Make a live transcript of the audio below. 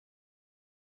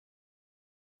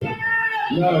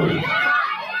No.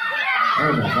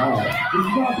 Oh my God. This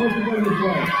is not supposed to go this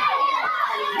way.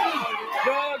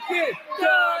 Dog kick,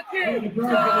 dog kick,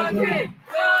 dog kick,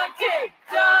 dog kick,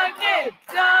 dog kick,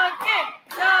 dog kick,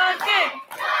 dog kick.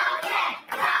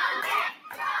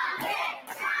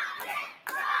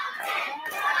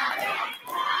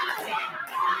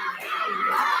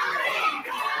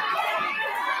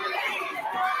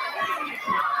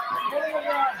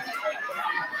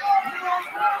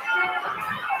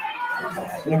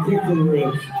 That kick to the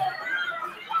ribs.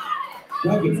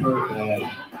 That gets hurt bad.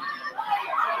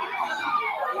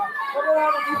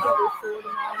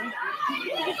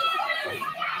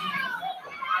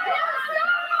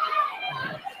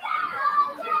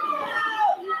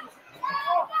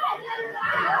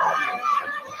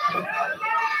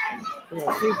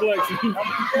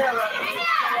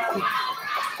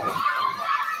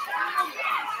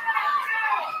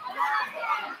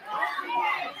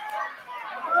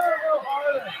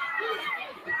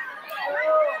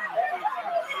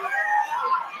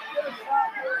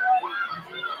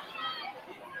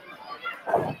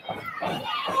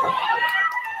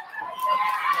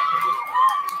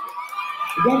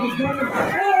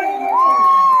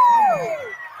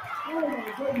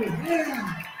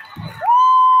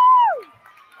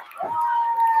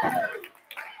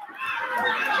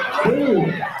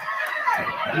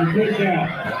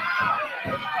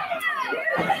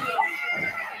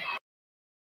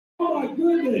 Oh my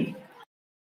goodness.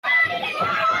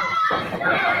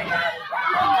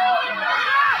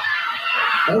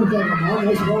 Both of them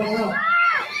almost going out.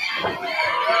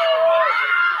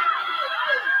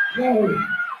 No.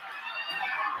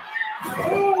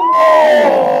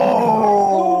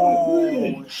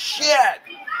 Oh, shit.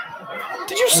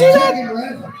 Did you see that?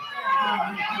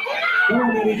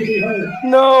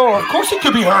 No, of course it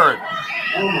could be hurt.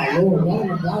 Oh my Lord.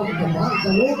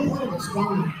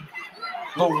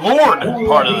 The Lord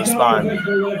part of the spine.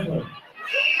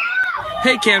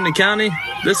 Hey Camden County,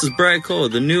 this is Brad Cole,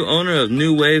 the new owner of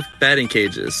New Wave Batting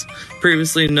Cages,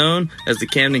 previously known as the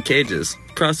Camden Cages,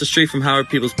 across the street from Howard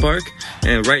Peoples Park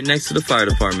and right next to the fire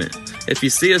department. If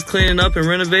you see us cleaning up and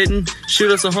renovating,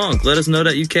 shoot us a honk. Let us know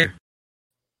that you care.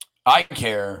 I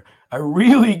care. I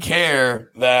really care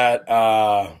that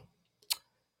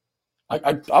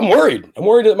I'm worried. I'm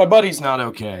worried that my buddy's not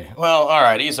okay. Well, all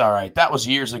right, he's all right. That was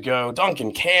years ago.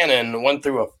 Duncan Cannon went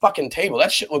through a fucking table.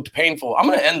 That shit looked painful. I'm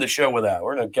going to end the show with that.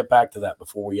 We're going to get back to that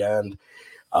before we end.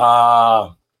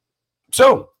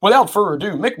 So, without further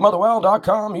ado,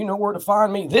 MickMotherwell.com. You know where to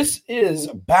find me. This is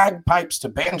Bagpipes to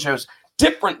Banjos.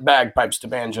 Different Bagpipes to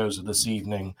Banjos this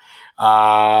evening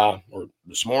or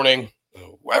this morning.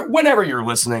 Whenever you're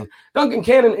listening, Duncan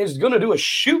Cannon is going to do a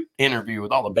shoot interview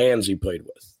with all the bands he played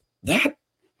with. That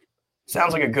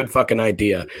sounds like a good fucking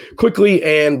idea. Quickly,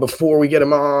 and before we get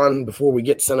him on, before we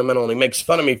get sentimental and he makes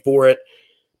fun of me for it,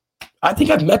 I think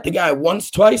I've met the guy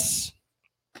once, twice.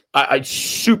 I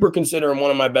super consider him one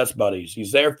of my best buddies.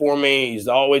 He's there for me. He's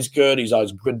always good. He's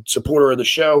always a good supporter of the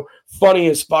show. Funny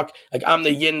as fuck. Like, I'm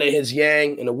the yin to his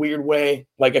yang in a weird way.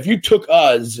 Like, if you took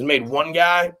us and made one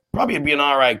guy, probably would be an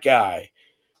all right guy.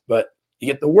 But you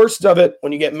get the worst of it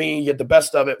when you get me. You get the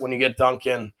best of it when you get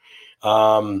Duncan.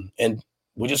 And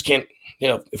we just can't,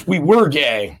 if we were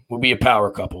gay, we'd be a power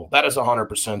couple. That is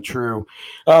 100% true.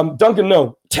 Duncan,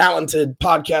 no, talented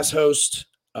podcast host,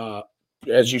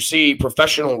 as you see,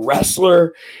 professional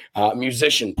wrestler,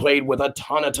 musician, played with a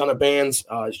ton of bands.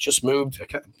 He's just moved.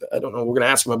 I don't know. We're going to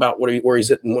ask him about where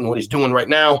he's at and what he's doing right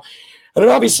now. And then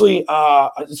obviously,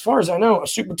 as far as I know, a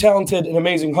super talented and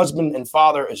amazing husband and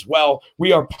father as well.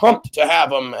 We are pumped to have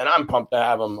him, and I'm pumped to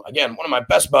have him. Again, one of my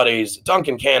best buddies,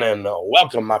 Duncan Cannon.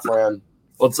 Welcome, my friend.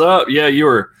 What's up? Yeah, you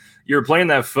were playing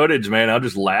that footage, man. I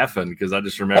was just laughing because I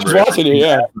just remember. I was watching it,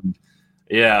 yeah.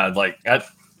 Yeah,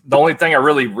 the only thing I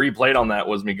really replayed on that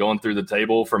was me going through the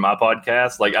table for my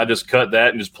podcast. Like, I just cut that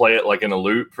and just play it like in a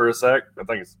loop for a sec. I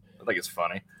think it's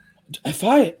funny. If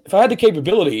I had the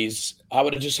capabilities, I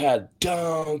would have just had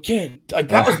Duncan. Like,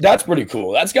 that's pretty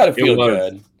cool. That's got to feel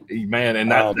good, man. And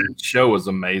that show was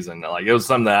amazing. Like, it was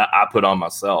something that I put on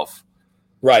myself,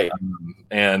 right?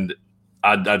 And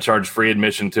I charged free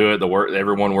admission to it.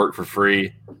 Everyone worked for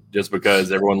free just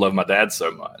because everyone loved my dad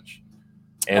so much.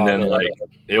 And then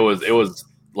it was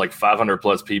like 500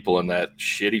 plus people in that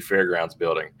shitty fairgrounds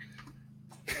building.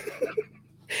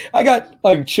 I got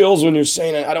like chills when you're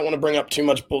saying it. I don't want to bring up too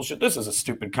much bullshit. This is a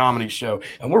stupid comedy show,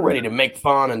 and we're ready to make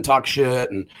fun and talk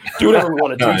shit and do whatever we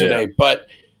want to do today. But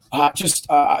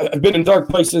I've been in dark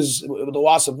places with the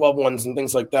loss of loved ones and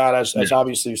things like that, as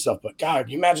obviously yourself. But God,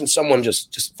 you imagine someone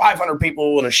just 500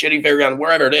 people in a shitty fairground,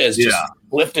 wherever it is, just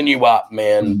lifting you up,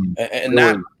 man.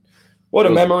 And What a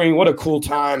It was- memory. What a cool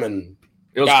time. And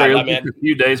It was God, crazy. It was man. just a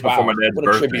few days before Wow, my dad's what a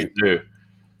birthday tribute. too.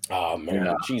 oh man,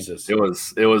 Yeah. Jesus. It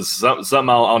was something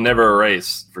I'll never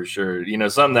erase for sure. You know,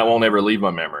 something that won't ever leave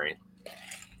my memory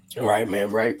Right, man,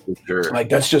 right. for sure. Like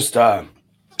that's just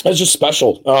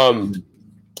special.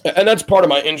 And that's part of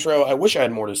my intro. I wish I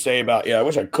had more to say about I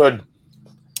wish I could.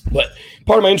 But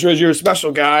part of my intro is you're a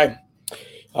special guy.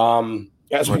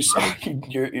 As we said,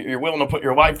 you're willing to put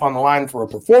your life on the line for a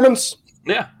performance.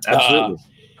 Yeah, absolutely.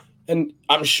 And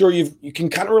I'm sure you can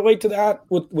kind of relate to that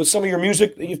with some of your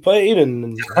music that you've played and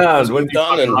When you've you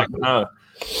done. fucking And, like,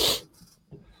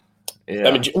 yeah.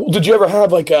 I mean, did you ever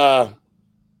have like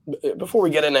before we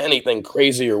get into anything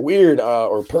crazy or weird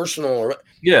or personal, or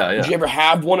yeah. did you ever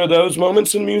have one of those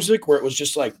moments in music where it was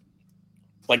just like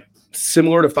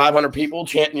similar to 500 people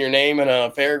chanting your name in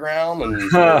a fairground?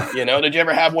 And did you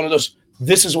ever have one of those?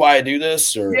 This is why I do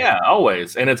this, or Yeah,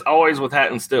 always, and it's always with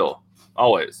Hat and Still,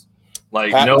 always.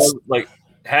 Like Hat and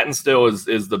Hat and Still is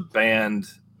the band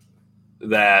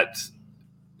that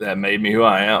made me who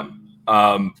I am.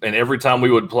 And every time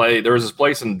we would play, there was this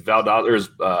place in Valdosta, there's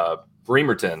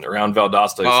Bremerton around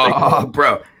Valdosta. Oh,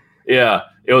 bro, Yeah,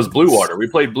 it was Blue Water. We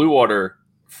played Blue Water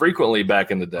frequently back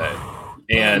in the day,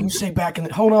 and you say back in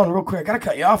the hold on real quick, I gotta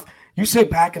cut you off. You say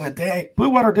back in the day, Blue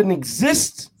Water didn't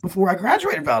exist before I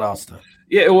graduated Valdosta.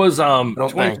 yeah, it was think.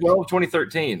 2012,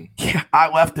 2013. Yeah, I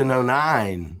left in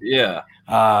 09. Yeah.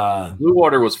 Blue Blue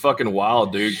Water was fucking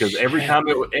wild, dude. Because every time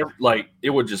it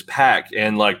would just pack,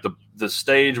 and like the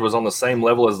stage was on the same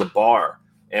level as the bar,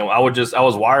 and I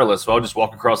was wireless, so I would just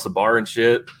walk across the bar and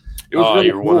shit. It was really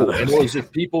you're one of cool, those. and it was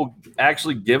just people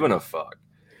actually giving a fuck.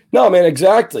 No, man,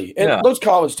 exactly. And Yeah. those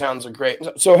college towns are great.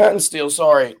 So Hat and Steel,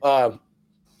 sorry.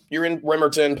 You're in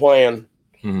Bremerton playing.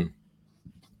 Mhm.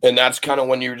 And that's kind of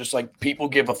when you're just like, people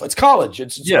give a it's college.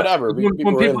 It's whatever. When are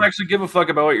people in. actually give a fuck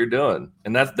about what you're doing,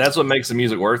 and that's what makes the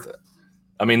music worth it.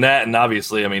 I mean that, and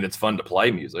obviously, I mean it's fun to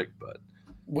play music, but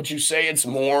Would you say it's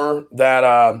more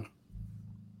that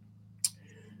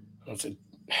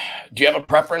do you have a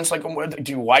preference? Like,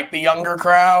 do you like the younger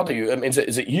crowd? Do you? I mean, is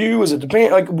it you? Is it the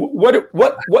band? Like,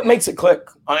 what makes it click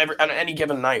on any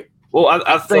given night? well,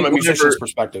 I think From a musician's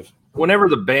perspective. whenever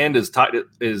the band is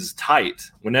tight,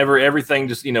 whenever everything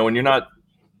just when you're not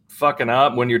fucking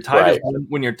up, when you're tight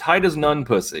when you're tight as nun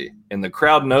pussy, and the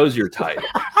crowd knows you're tight.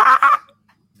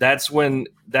 That's when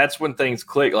things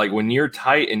click. Like when you're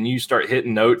tight and you start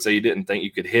hitting notes that you didn't think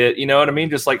you could hit. You know what I mean?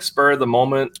 Just like spur of the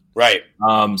moment. Right.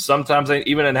 Sometimes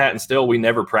even in Hat and Still, we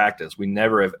never practice. We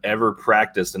never have ever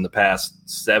practiced in the past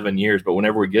 7 years. But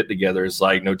whenever we get together, it's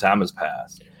like no time has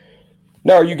passed.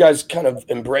 Now, are you guys kind of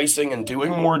embracing and doing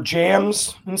more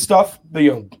jams and stuff?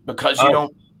 Because you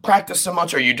don't practice so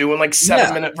much? Are you doing like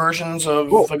 7-minute versions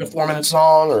of like a 4-minute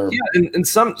song? Or and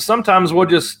sometimes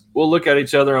we'll look at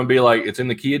each other and be like, it's in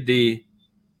the key of D.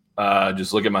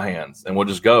 Just look at my hands, and we'll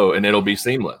just go, and it'll be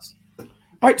seamless. All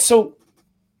right, so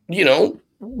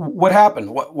what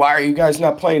happened? Why are you guys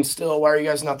not playing still? Why are you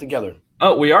guys not together?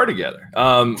 Oh, we are together.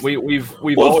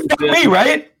 We've always been me,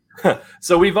 right?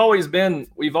 So we've always been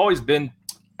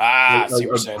I see what a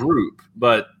you're saying. group,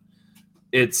 but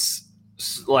it's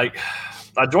like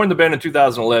I joined the band in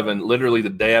 2011, literally the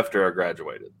day after I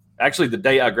graduated. Actually, the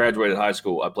day I graduated high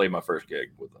school, I played my first gig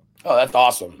with them. Oh, that's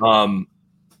awesome.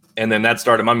 And then that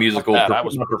started my musical, I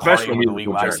was my professional partying with musical Lee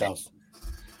journey. Wisehouse.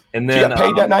 And So you then got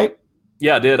paid that night?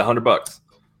 Yeah, I did $100.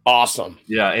 Awesome.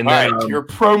 Yeah, and All then right, you're a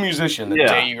pro musician the yeah.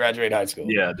 day you graduate high school.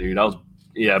 yeah, dude,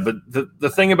 but the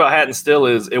thing about Hat and Still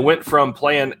is it went from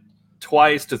playing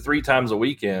twice to 3 times a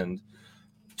weekend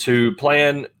to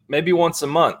playing maybe once a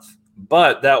month.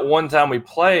 But that one time we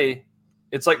play,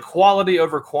 it's like quality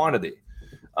over quantity.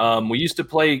 We used to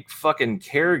play fucking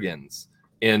Kerrigan's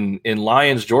in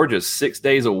Lyons, Georgia, 6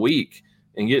 days a week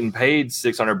and getting paid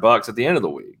 $600 at the end of the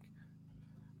week.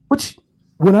 Which,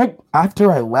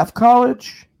 after I left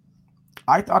college,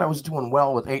 I thought I was doing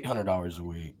well with $800 a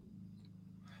week.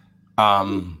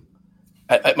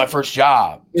 At my first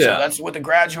job. Yeah. So that's with the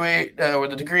graduate,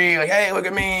 with the degree. Like, hey, look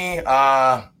at me.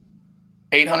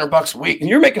 $800 a week, and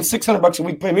you're making $600 a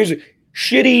week playing music.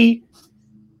 Shitty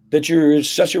that you're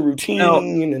such a routine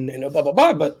and blah blah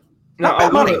blah. But not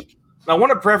bad money. I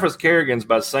want to preface Kerrigan's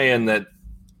by saying that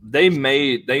they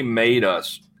made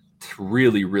us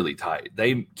really, really tight.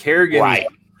 Kerrigan's, Right.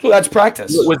 Well, that's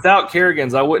practice. Without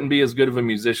Kerrigan's, I wouldn't be as good of a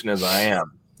musician as I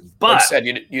am. But like I said,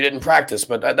 you didn't practice,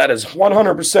 but that is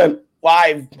 100%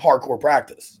 live hardcore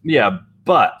practice. Yeah,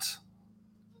 but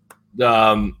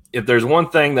if there's one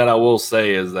thing that I will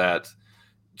say is that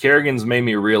Kerrigan's made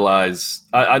me realize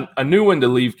I knew when to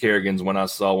leave Kerrigan's when I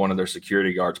saw one of their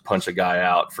security guards punch a guy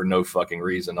out for no fucking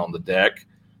reason on the deck.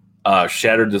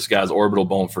 shattered this guy's orbital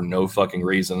bone for no fucking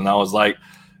reason. And I was like,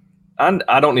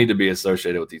 I don't need to be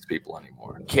associated with these people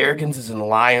anymore. Kerrigan's is in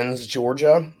Lyons,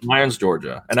 Georgia. Lyons,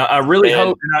 Georgia. And I really Man.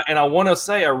 hope, and I want to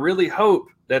say, I really hope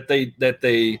that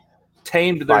they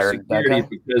tamed their Fired that security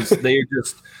guy?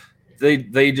 because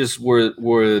they just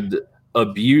would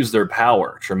abuse their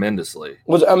power tremendously.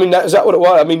 Is that what it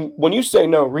was? I mean, when you say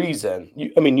no reason,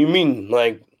 you mean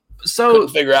like So couldn't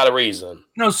figure out a reason.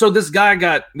 no, so this guy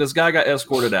got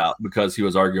escorted out because he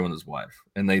was arguing with his wife,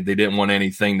 and they didn't want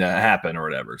anything to happen or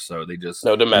whatever. So they just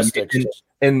No domestics.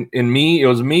 and me, it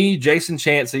was me, Jason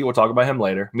Chansey. We'll talk about him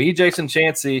later. Me, Jason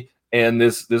Chansey, and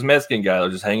this Mexican guy. They're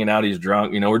just hanging out. He's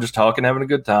drunk. We're just talking, having a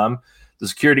good time. The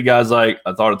security guy's like,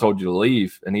 I thought I told you to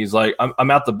leave. And he's like,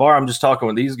 I'm out the bar. I'm just talking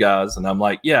with these guys. And I'm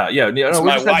like, yeah. It's No,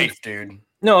 my wife, dude.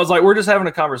 No, I was like, we're just having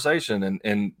a conversation.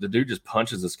 And the dude just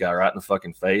punches this guy right in the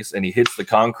fucking face. And he hits the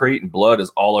concrete and blood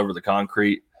is all over the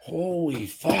concrete. Holy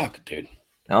fuck, dude.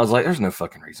 And I was like, there's no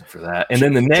fucking reason for that. And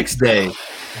then the next day,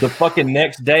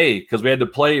 because we had to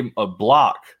play a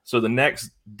block. So the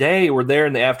next day, we're there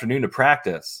in the afternoon to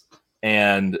practice.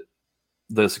 And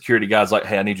the security guy's like,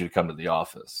 hey, I need you to come to the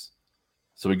office.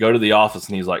 So we go to the office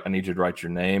and he's like, I need you to write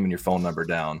your name and your phone number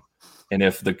down. And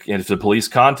if the police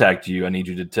contact you, I need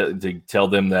you to tell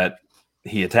them that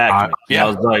he attacked me. Yeah.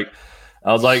 And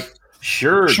I was like,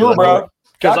 sure, bro.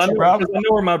 Because Gotcha, I bro. know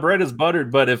where my bread is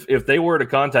buttered. But if they were to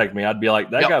contact me, I'd be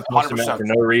like, that Yep, guy punched him 100%. out for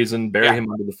no reason, bury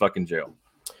him under the fucking jail.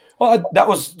 Well, that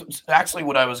was actually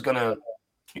what I was gonna.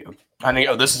 I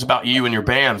know this is about you and your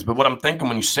bands, but what I'm thinking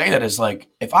when you say that is like,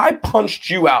 if I punched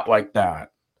you out like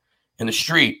that in the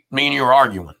street, me and you were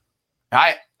arguing,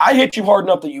 I hit you hard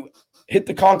enough that you hit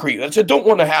the concrete. I said, don't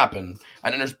want to happen,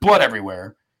 and then there's blood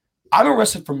everywhere. I'm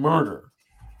arrested for murder.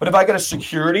 But if I got a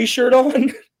security shirt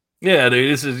on, Yeah,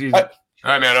 dude, this is. yeah.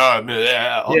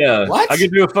 What? I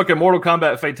could do a fucking Mortal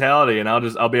Kombat fatality, and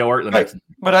I'll be at work the next.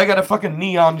 But I got a fucking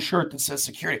neon shirt that says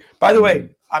security. By the way,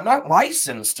 I'm not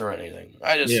licensed or anything.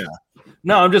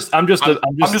 No, I'm just I'm just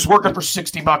working for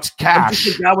 $60 I'm cash.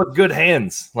 just a guy with good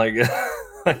hands. Like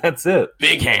that's it.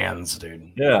 Big hands,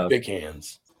 dude. Yeah. Big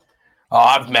hands. Oh,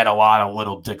 I've met a lot of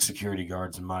little dick security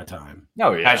guards in my time.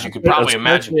 Oh yeah, As you could probably Especially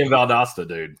imagine. in Valdosta,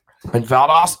 dude. And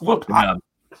Valdosta, look, Yeah.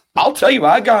 I'll tell you,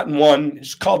 I got in one.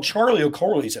 It's called Charlie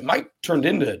O'Corley's. It might turned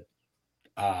into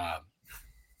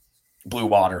Blue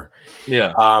Water.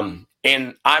 Yeah.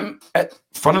 And I'm at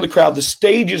front of the crowd. The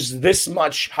stage is this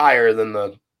much higher than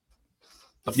the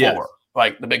floor, Yeah.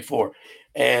 like the big floor.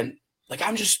 And like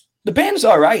the band's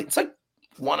all right. It's like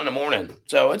 1 a.m,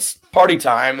 so it's party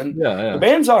time, and Yeah. the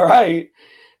band's all right.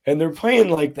 And they're playing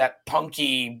like that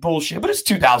punky bullshit, but it's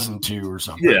 2002 or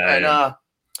something. Yeah, And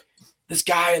this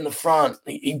guy in the front,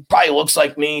 he probably looks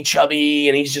like me, chubby,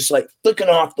 and he's just like flicking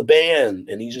off the band,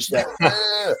 and he's just like,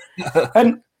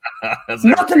 and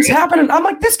nothing's happening. I'm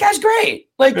like, this guy's great.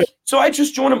 Like, so I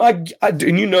just joined him. And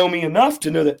you know me enough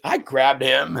to know that I grabbed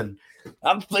him, and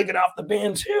I'm flicking off the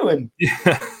band too. And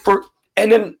and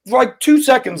then for like 2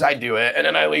 seconds I do it, and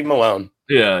then I leave him alone.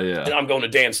 Yeah. And I'm going to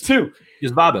dance too.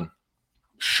 He's bobbing.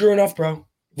 Sure enough, bro,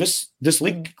 this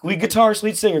lead guitarist,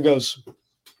 lead singer goes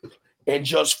and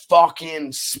just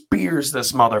fucking spears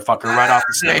this motherfucker right off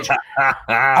the stage.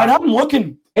 And I'm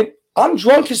looking, and I'm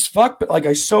drunk as fuck, but like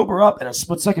I sober up in a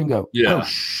split second and go, Yeah. oh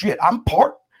shit, I'm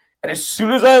part. And as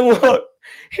soon as I look,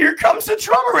 here comes the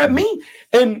drummer at me.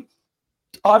 And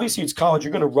obviously it's college.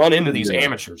 You're going to run into these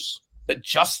amateurs that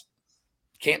just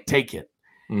can't take it.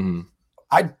 Mhm.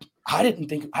 I didn't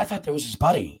think, I thought that was his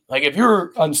buddy. Like if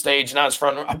you're on stage and I was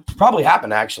front, it probably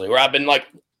happened actually, where I've been like,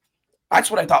 that's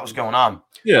what I thought was going on.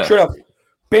 Yeah. Straight up,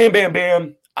 bam, bam,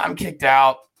 bam. I'm kicked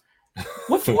out.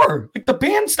 What for? Like the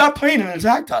band stopped playing and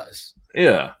attacked us.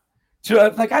 Yeah.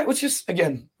 So like I was just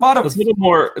again a lot of. It's a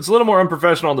little more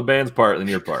unprofessional on the band's part than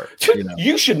your part. You know?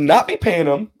 You should not be paying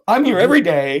them. I'm here every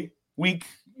day, week.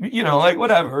 Like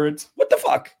whatever. It's what the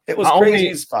fuck. It was crazy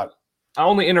as fuck. I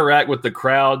only interact with the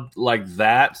crowd like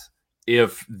that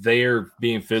if they're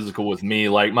being physical with me.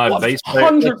 Like my bass player,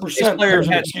 100%. There's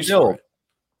an Hatton excuse Still, for it.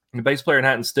 the bass player in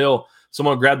Hatton Still,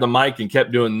 someone grabbed the mic and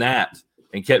kept doing that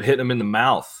and kept hitting him in the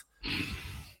mouth.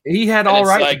 He had And all it's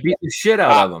right like, to beat the shit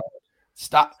out of him.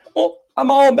 Stop. Well, I'm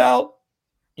all about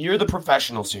you're the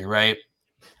professionals here, right?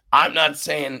 I'm not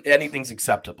saying anything's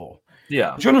acceptable.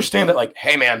 Yeah. But you understand that, like,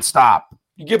 hey man, stop.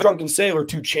 You give a drunken sailor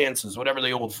 2 chances, whatever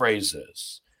the old phrase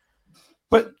is.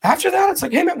 But after that, it's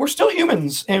like, hey man, we're still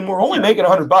humans, and we're only making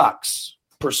 $100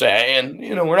 per se, and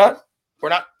we're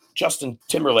not Justin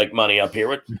Timberlake money up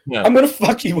here. Yeah. I'm gonna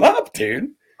fuck you up, dude.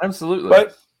 Absolutely.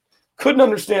 But couldn't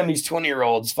understand these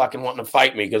 20-year-olds fucking wanting to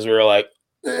fight me because we were like,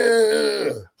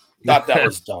 ugh. Thought that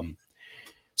was dumb.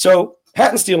 So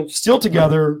Hat and Steel still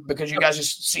together because you guys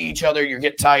just see each other, you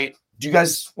get tight.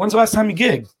 When's the last time you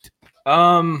gigged?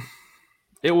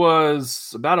 It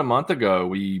was about a month ago.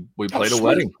 We played a sweet.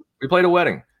 wedding. We played a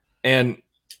wedding. And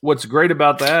what's great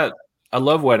about that, I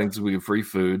love weddings. We get free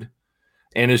food.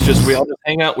 And it's just we all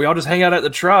just hang out at the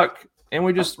truck and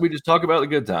we just talk about the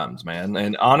good times, man.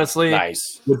 And honestly,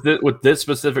 Nice. with this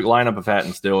specific lineup of Hat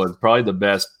and Steel, it's probably the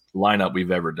best lineup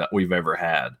we've ever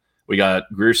had. We got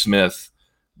Greer Smith,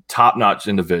 top-notch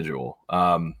individual.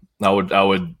 I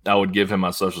would give him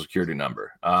my social security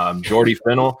number. Jordy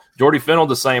Fennell,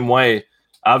 the same way.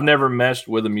 I've never meshed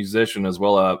with a musician as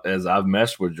well as I've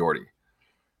meshed with Jordy.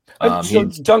 So,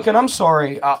 Duncan, I'm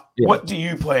sorry. What do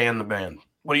you play in the band?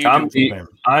 What do you do in the band?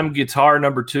 I'm guitar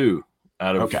number 2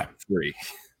 out of 3.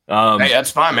 Hey, that's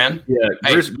fine, man. Yeah,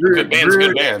 Hey, good band's a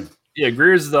good band. Yeah,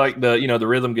 Greer's like the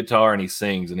rhythm guitar, and he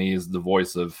sings, and he is the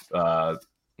voice of of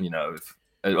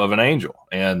an angel,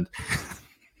 and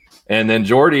then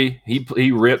Jordy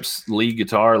he rips lead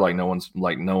guitar like no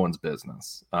one's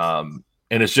business.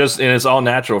 And it's all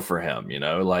natural for him,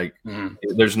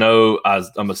 There's no I'm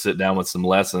gonna sit down with some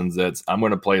lessons. I'm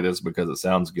gonna play this because it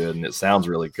sounds good and it sounds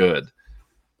really good.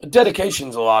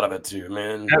 Dedication's a lot of it too,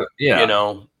 man. Yeah.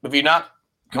 If you're not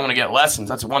going to get lessons,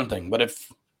 that's one thing. But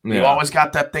if you always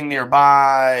got that thing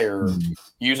nearby or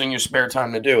using your spare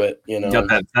time to do it, got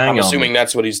that thing I'm assuming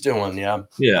that's what he's doing. Yeah.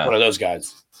 Yeah. One of those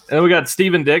guys. And we got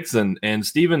Steven Dixon, and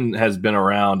Steven has been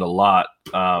around a lot.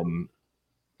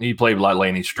 He played with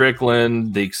Laney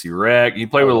Strickland, Dixie Wreck. He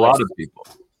played with a lot of people.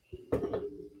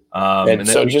 And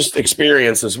so just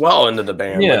experience as well into the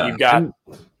band. Yeah. Like you've got.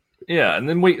 And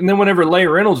then whenever Leigh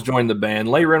Reynolds joined the band,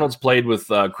 Leigh Reynolds played with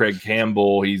Craig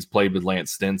Campbell. He's played with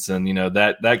Lance Stinson,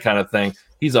 that kind of thing.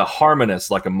 He's a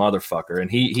harmonist like a motherfucker. And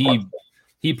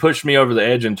he pushed me over the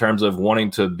edge in terms of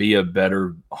wanting to be a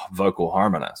better vocal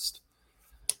harmonist.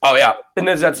 Oh, yeah. And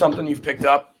is that something you've picked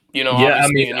up? In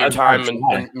your time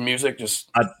in music,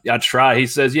 I try. He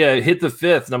says, "Yeah, hit the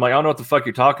 5th," and I'm like, "I don't know what the fuck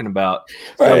you're talking about."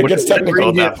 Right, it gets technical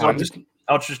at that point.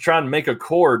 I'll just try and make a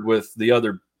chord with the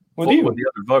other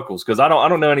vocals because I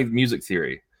don't know any music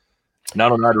theory, and I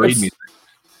don't know how to read music.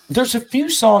 There's a few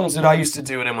songs that I used to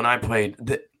do it in when I played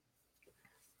that.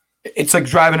 It's like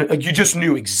driving it. Like you just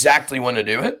knew exactly when to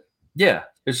do it. Yeah,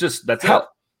 it's just that's it.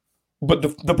 But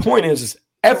the point is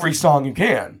every song you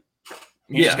can.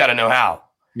 You just got to know how.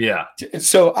 Yeah.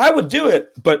 So I would do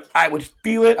it, but I would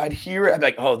feel it. I'd hear it. I'd be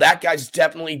like, oh, that guy's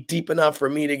definitely deep enough for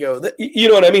me to go. You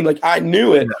know what I mean? Like I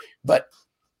knew it, but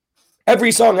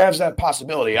every song has that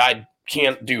possibility. I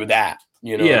can't do that.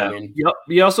 You know what I mean?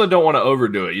 You also don't want to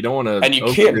overdo it. You don't want to. And you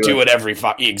can't do it every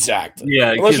exactly.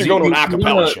 Yeah. Unless you're going to an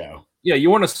acapella show. Yeah. You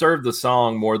want to serve the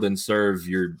song more than serve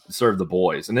the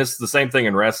boys. And it's the same thing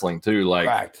in wrestling too.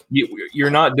 Like you're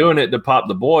not doing it to pop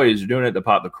the boys. You're doing it to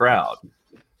pop the crowd.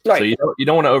 Right. So you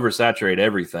don't want to oversaturate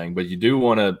everything, but you do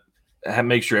want to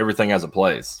make sure everything has a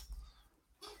place.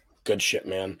 Good shit,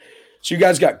 man. So you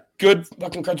guys got good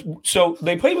fucking crunch. So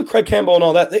they played with Craig Campbell and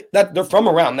all that. They're from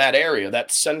around that area,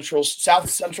 that South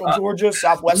Central Georgia,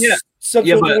 Southwest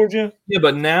Central Georgia. Yeah,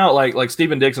 but now like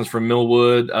Steven Dixon's from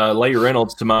Millwood. Leigh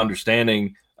Reynolds, to my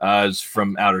understanding, is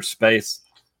from outer space,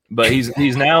 but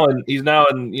he's now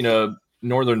in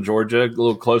Northern Georgia, a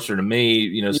little closer to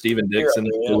me. Steven Dixon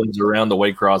lives around the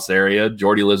Waycross area.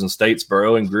 Jordy lives in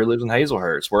Statesboro, and Greer lives in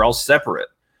Hazelhurst. We're all separate.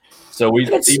 So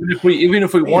even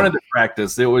if we wanted to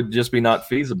practice, it would just be not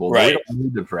feasible. Right. We don't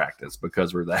need to practice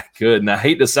because we're that good. And I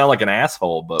hate to sound like an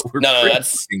asshole, but we're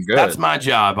that's good. That's my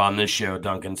job on this show,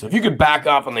 Duncan. So if you could back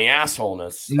off on the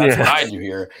assholeness, that's what I do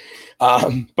here.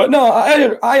 But no,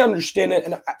 I understand it,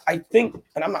 and I think,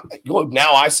 and I'm not.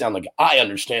 Now I sound like I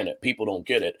understand it. People don't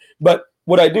get it, but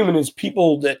what I do mean is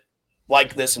people that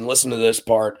like this and listen to this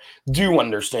part do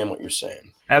understand what you're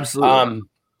saying. Absolutely.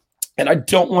 And I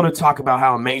don't want to talk about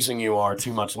how amazing you are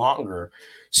too much longer.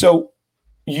 So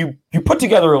you put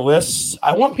together a list.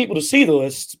 I want people to see the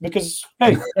list because,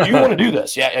 hey, you want to do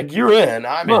this. Yeah, you're in.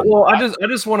 I'm in. Well, I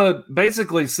just want to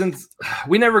basically, since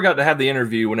we never got to have the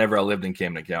interview whenever I lived in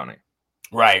Camden County.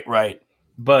 Right.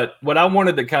 But what I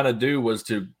wanted to kind of do was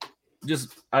to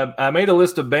I made a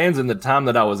list of bands in the time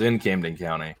that I was in Camden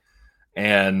County.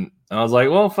 And I was like,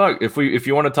 well, fuck, if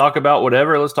you want to talk about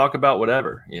whatever, let's talk about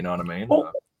whatever. You know what I mean?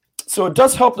 Well, so it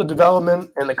does help the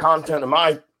development and the content of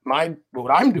my what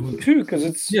I'm doing too, because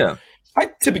it's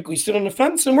I typically sit on the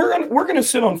fence, and we're gonna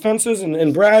sit on fences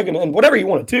and brag and whatever you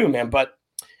want to do, man. But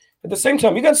at the same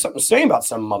time, you got something to say about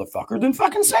some motherfucker, then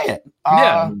fucking say it.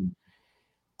 I'm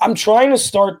trying to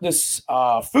start this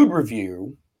food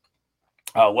review,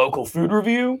 local food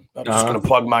review. I'm just gonna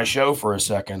plug my show for a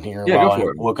second here while I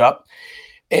look up.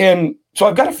 And so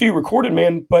I've got a few recorded,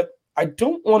 man, but I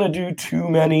don't want to do too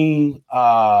many.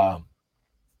 I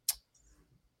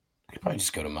could probably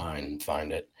just go to mine and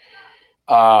find it.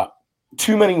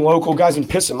 Too many local guys and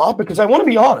piss them off because I want to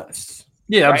be honest.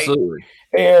 Yeah, right? absolutely.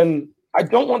 And I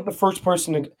don't want the first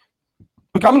person to.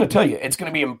 Look, I'm going to tell you, it's going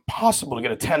to be impossible to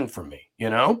get a 10 from me, you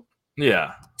know?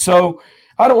 Yeah. So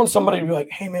I don't want somebody to be like,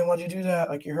 hey, man, why'd you do that?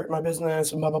 Like, you hurt my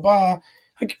business and blah, blah, blah.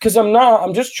 Because I'm not.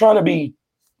 I'm just trying to be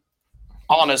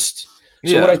honest.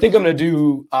 So what I think I'm going to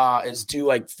do is do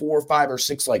like 4 or 5 or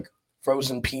 6 like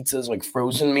frozen pizzas, like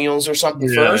frozen meals or something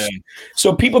first. Yeah.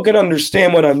 So people can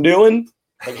understand what I'm doing.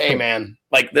 Like, hey, man,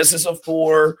 like this is a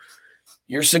 4,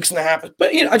 you're 6.5.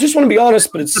 But, you know, I just want to be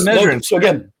honest, but it's measuring. So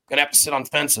again, going to have to sit on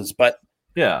fences. But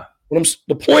yeah,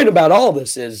 the point about all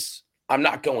this is I'm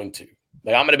not going to.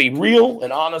 Like, I'm going to be real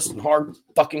and honest and hard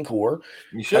fucking core.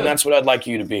 You should. And that's what I'd like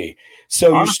you to be.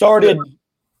 So you started,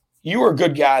 you were a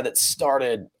good guy that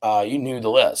started, you knew the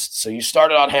list. So you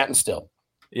started on Hat and Still.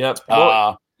 Yep.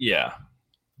 Yeah.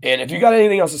 And if you got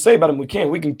anything else to say about him, we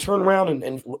can turn around and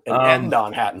end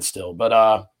on Hat and Still.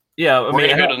 But yeah, we're going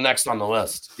to go to the next on the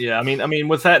list. Yeah, I mean,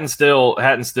 with Hat and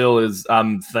Still is,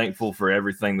 I'm thankful for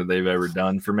everything that they've ever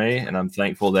done for me. And I'm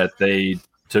thankful that they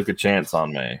took a chance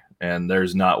on me. And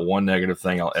there's not one negative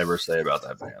thing I'll ever say about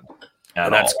that band.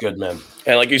 And that's good, man.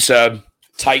 And like you said,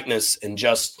 tightness and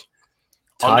just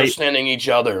understanding each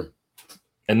other.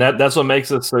 And that's what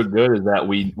makes us so good is that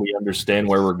we understand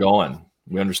where we're going.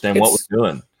 We understand what we're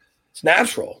doing. It's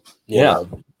natural. Yeah,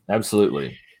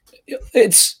 absolutely.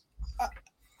 It's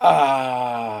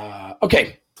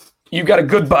okay. You got a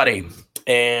good buddy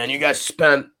and you guys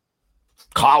spent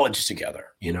college together,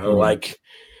 you know, like,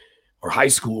 or high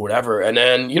school or whatever. And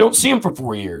then you don't see him for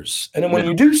 4 years. And then when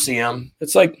you do see him,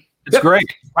 it's like, it's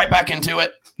great. Right back into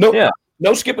it.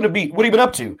 No skipping a beat. What have you been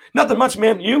up to? Nothing much,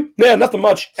 man. You? Yeah, nothing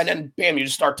much. And then bam, you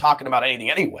just start talking about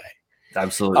anything anyway.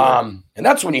 Absolutely. And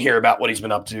that's when you hear about what he's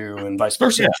been up to and vice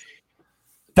versa. Yeah.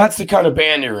 That's the kind of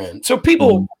band you're in. So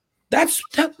people, that's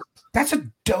a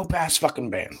dope ass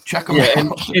fucking band. Check them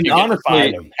out. And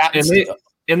honestly,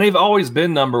 they've always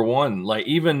been number one. Like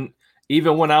even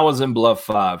when I was in Bluff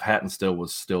 5, Hat and Still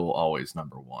was still always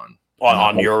number one.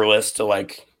 On your list to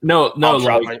like no,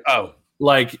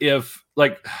 like if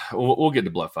like we'll get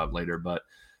to Bluff 5 later, but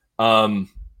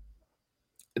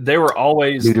they were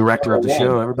always new director of the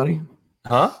show, everybody.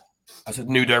 Huh? I said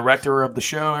new director of the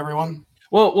show, everyone.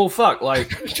 Well, fuck, like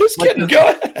just kidding. Go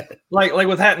ahead. Like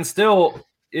with Hat and Still,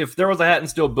 if there was a Hat and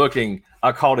Still booking,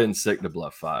 I called in sick to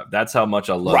Bluff 5. That's how much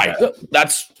I love that.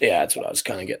 That's what I was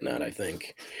kind of getting at, I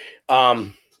think.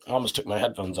 I almost took my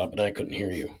headphones off, but I couldn't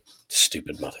hear you.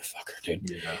 Stupid motherfucker, dude.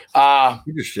 Yeah.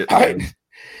 You just shit. All right.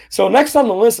 So next on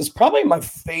the list is probably my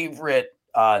favorite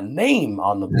name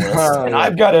on the list. And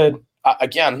I've got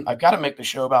to make the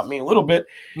show about me a little bit.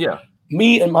 Yeah.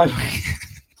 Me and my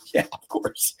yeah, of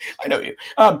course. I know you.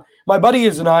 My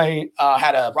buddies and I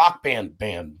had a rock band.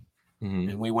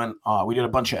 And we went we did a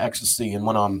bunch of ecstasy and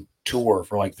went on tour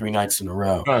for like 3 nights in a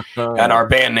row. And our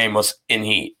band name was In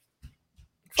Heat.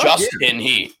 In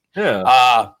Heat.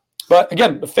 Yeah. But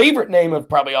again, the favorite name of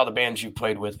probably all the bands you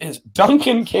played with is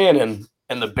Duncan Cannon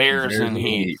and the Bears in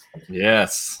Heat.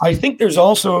 Yes. I think there's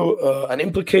also an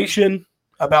implication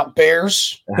about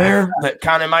bears there that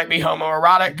kind of might be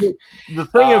homoerotic. The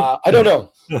thing I don't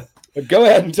know. But go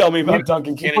ahead and tell me about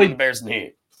Duncan Cannon and the Bears in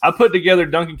Heat. I put together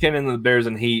Duncan Cannon and the Bears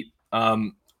in Heat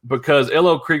because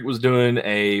LL Creek was doing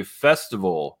a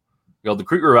festival called the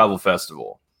Creek Revival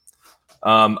Festival.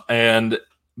 And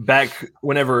back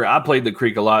whenever I played the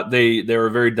Creek a lot, they were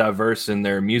very diverse in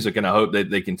their music, and I hope that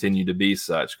they continue to be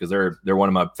such because they're one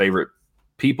of my favorite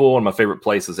people and my favorite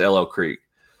places, LL Creek.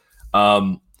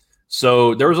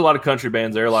 So there was a lot of country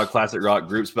bands there, a lot of classic rock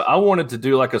groups, but I wanted to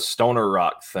do like a stoner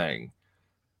rock thing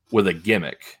with a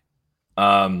gimmick.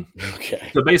 Okay.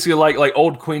 So basically like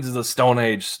old Queens of the Stone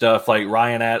Age stuff, like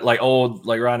Ryan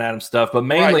Adams stuff, but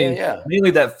mainly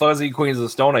that fuzzy Queens of the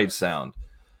Stone Age sound.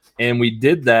 And we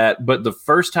did that, but the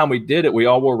first time we did it, we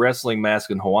all wore wrestling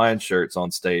masks and Hawaiian shirts on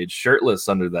stage, shirtless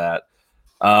under that.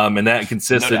 And that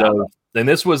consisted of, and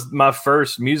this was my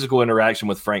first musical interaction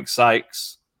with Frank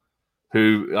Sykes,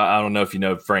 who I don't know if you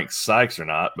know Frank Sykes or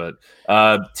not, but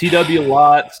T.W.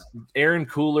 Watts, Aaron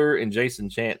Cooler, and Jason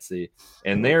Chansey.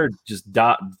 And they're just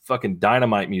fucking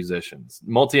dynamite musicians,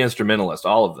 multi-instrumentalists,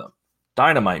 all of them.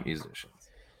 Dynamite musicians.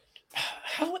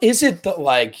 How is it that,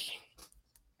 like,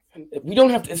 we don't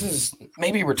have to, this is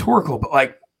maybe rhetorical, but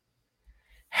like,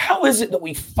 how is it that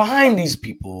we find these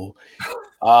people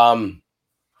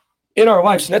in our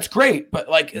lives? And that's great, but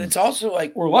like, it's also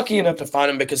like we're lucky enough to find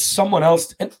them because someone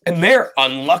else, and they're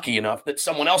unlucky enough that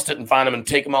someone else didn't find them and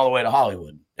take them all the way to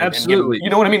Hollywood. Absolutely. You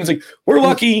know what I mean? It's like, we're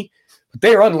lucky but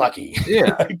they are unlucky.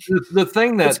 Yeah. Like, The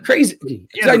thing that's that crazy. 'Cause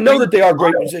Yeah, I the know thing that they are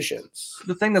great wild. musicians.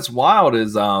 The thing that's wild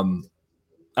is I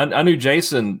knew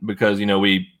Jason because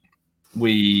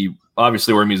we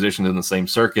obviously were musicians in the same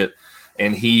circuit,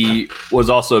 and he was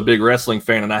also a big wrestling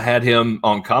fan, and I had him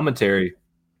on commentary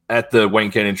at the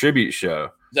Wayne Cannon tribute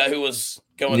show. Is that who was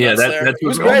going Yeah, nuts there? that's He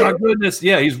was oh great. my goodness.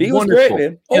 Yeah, he's He was wonderful.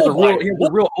 great, man. He has Old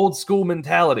a real old school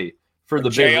mentality for the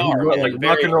JR, business. He wrote, man, like very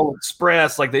Rock and Roll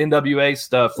Express, like the NWA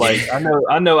stuff. Like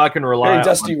I know I can rely Very on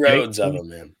Dusty Rhodes Jason. of him,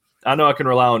 man. I know I can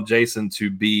rely on Jason to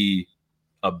be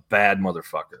a bad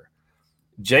motherfucker.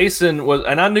 Jason was,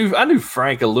 and I knew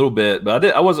Frank a little bit, but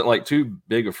I wasn't like too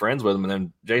big of friends with him. And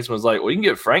then Jason was like, "Well, you can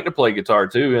get Frank to play guitar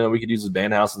too. We could use his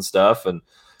band house and stuff, and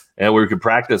we could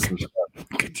practice and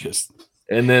stuff." Just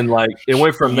And then like it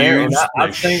went from there. And use I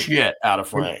the think, shit out of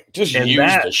Frank. Just and use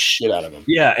that- the shit out of him.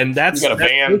 yeah, and that's You got a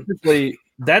van? basically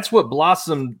that's what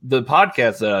blossomed the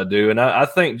podcast that I do. And I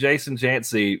thank Jason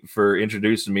Chansey for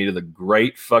introducing me to the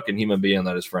great fucking human being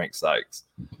that is Frank Sykes.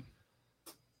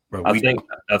 Bro,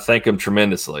 I thank him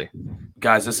tremendously.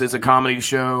 guys, this is a comedy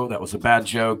show. That was a bad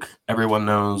joke. Everyone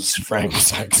knows Frank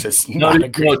Sykes is No, not a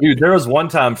great. dude, there was one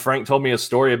time Frank told me a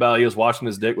story about he was washing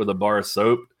his dick with a bar of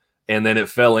soap and then it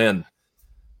fell in.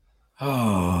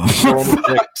 Oh,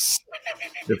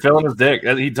 It fell in his dick.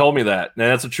 He told me that. And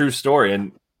that's a true story.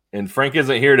 And Frank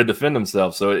isn't here to defend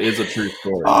himself, so it is a true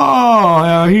story.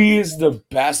 Oh, he is the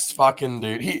best fucking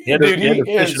dude. He He had to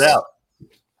fish is. it out.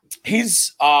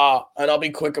 He's and I'll be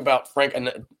quick about Frank.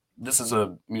 And this is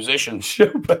a musician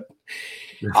show, but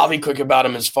I'll be quick about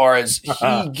him as far as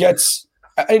he gets.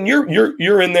 And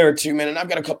you're in there too, man. And I've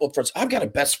got a couple of friends. I've got a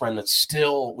best friend that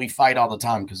still we fight all the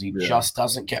time because he just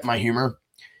doesn't get my humor.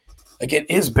 Like it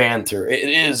is banter. It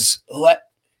is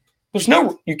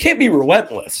you can't be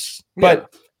relentless,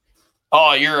 but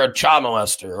oh, you're a child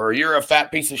molester or you're a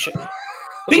fat piece of shit.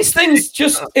 These things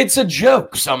it's a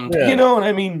joke. You know what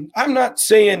I mean? I'm not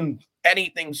saying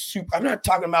anything super. I'm not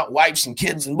talking about wives and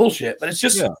kids and bullshit, but it's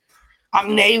just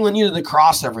I'm nailing you to the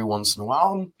cross every once in a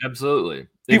while. Absolutely.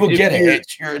 People get it.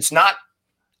 It's not.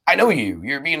 I know you.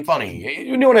 You're being funny.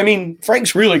 You know what I mean?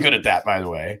 Frank's really good at that, by the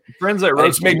way. Friends that And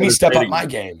it's made me step up my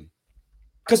game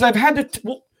because I've had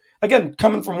to. Again,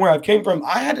 coming from where I came from,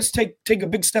 I had to take a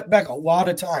big step back a lot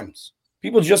of times.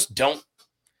 People just don't.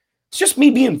 It's just me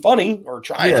being funny or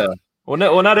trying. Yeah.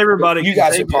 Well, not everybody. You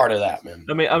guys are part of that, man.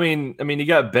 I mean, you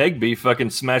got Begbie fucking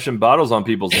smashing bottles on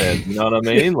people's heads. You know what I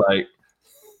mean? Like,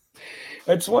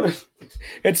 it's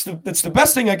the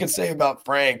best thing I could say about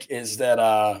Frank is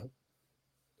that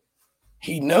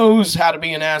he knows how to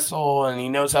be an asshole and he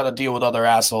knows how to deal with other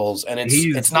assholes, and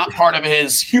it's not part of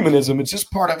his humanism. It's just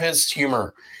part of his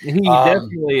humor. He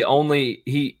definitely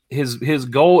his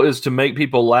goal is to make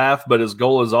people laugh, but his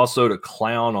goal is also to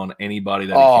clown on anybody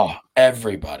that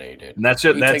everybody, dude. And that's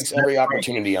it. He takes every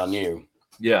opportunity on you.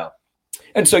 Yeah.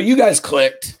 And so you guys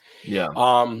clicked. Yeah.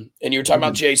 And you were talking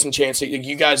about Jason Chansey.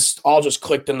 You guys all just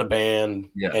clicked in the band.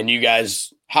 Yeah. And you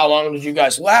guys, how long did you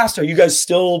guys last? Are you guys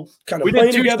still kind of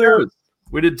playing together? Shows.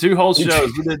 We did 2 whole shows.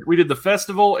 We did the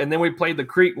festival, and then we played the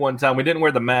Creek one time. We didn't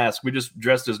wear the mask. We just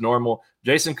dressed as normal.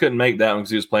 Jason couldn't make that one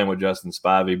because he was playing with Justin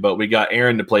Spivey, but we got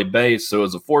Aaron to play bass, so it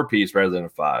was a 4-piece rather than a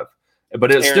 5.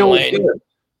 But it's still good.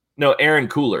 No, Aaron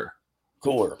Cooler.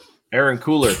 Aaron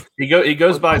Cooler. He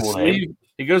goes by Sleeve.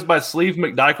 He goes by Sleeve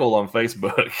McDykel on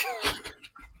Facebook.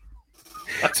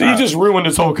 So you just ruined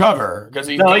his whole cover because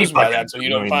he goes by that, so you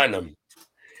don't find him.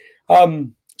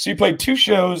 So you played 2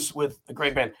 shows with a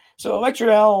great band. So Electric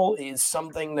Owl is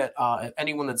something that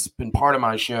anyone that's been part of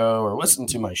my show or listened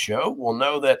to my show will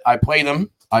know that I play them.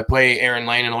 I play Aaron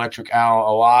Lane and Electric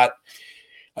Owl a lot.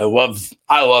 I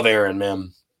love Aaron,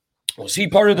 man. Was he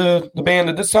part of the band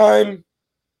at this time?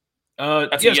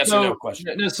 That's a yes or no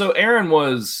question. No, so Aaron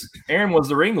was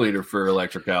the ringleader for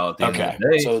Electric Owl at the end of the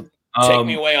day. So take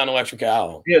me away on Electric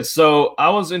Owl. Yeah, so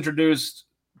I was introduced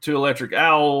to Electric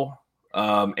Owl.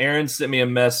 Aaron sent me a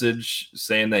message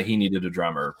saying that he needed a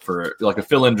drummer for like a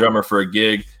fill-in drummer for a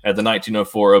gig at the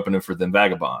 1904 opening for Them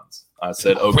Vagabonds. I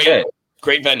said, okay.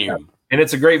 Great venue. And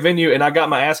it's a great venue, and I got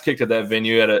my ass kicked at that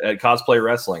venue at Cosplay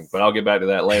Wrestling, but I'll get back to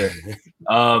that later.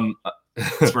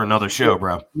 It's for another show,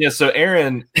 bro. Yeah, so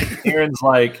Aaron's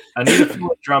like, I need a fill-in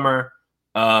drummer.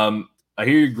 I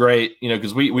hear you're great,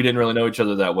 because we didn't really know each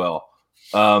other that well.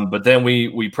 But then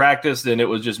we practiced, and it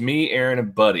was just me, Aaron,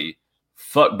 and Buddy.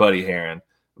 Fuck Buddy Heron.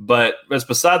 But that's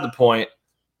beside the point.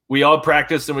 We all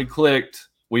practiced and we clicked.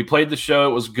 We played the show.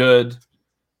 It was good.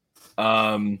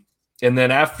 And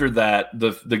then after that,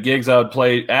 the gigs I would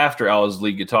play after, I was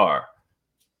lead guitar.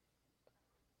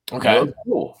 Okay. It was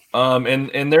cool.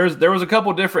 And there was a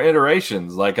couple different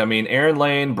iterations. Like, I mean, Aaron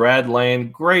Lane, Brad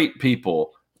Lane, great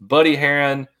people. Buddy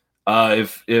Heron,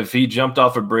 if he jumped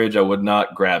off a bridge, I would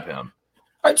not grab him.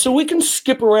 All right, so we can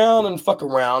skip around and fuck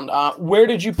around. Where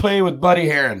did you play with Buddy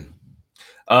Heron?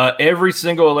 Every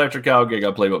single Electric Owl gig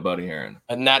I played with Buddy Heron.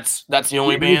 And that's the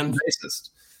only He was band? the bassist.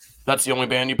 That's the only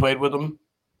band you played with him?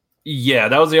 Yeah,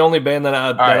 that was the only band that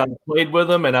I right. played with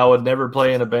him, and I would never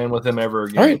play in a band with him ever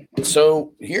again. All right,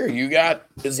 so here you got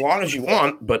as long as you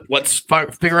want, but let's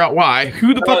figure out why.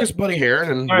 Who the fuck is Buddy Heron,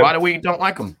 and why do we don't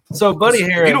like him? So Buddy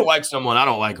Heron, you don't like someone, I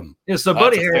don't like him. Yeah, so That's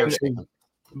Buddy a fair Heron, statement.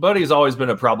 Buddy's always been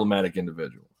a problematic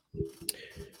individual,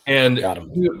 and Got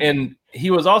him. he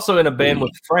was also in a band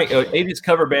with Frank, 80s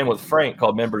cover band with Frank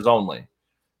called Members Only,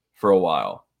 for a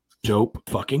while. Dope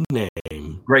fucking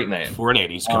name. Great name For an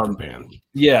 80s cover band.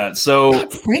 Yeah, so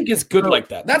Frank is good like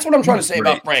that. That's what I'm trying to say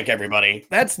about Frank, everybody.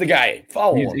 That's the guy.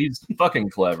 Follow him. he's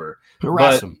fucking clever.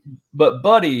 Harass him. But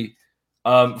Buddy,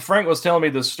 Frank was telling me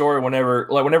this story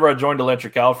whenever I joined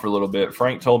Electric Owl for a little bit.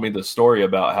 Frank told me the story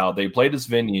about how they played this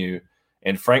venue,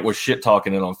 and Frank was shit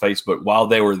talking it on Facebook while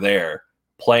they were there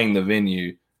playing the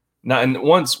venue. Now, and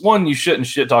one, you shouldn't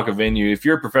shit talk a venue. If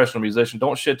you're a professional musician,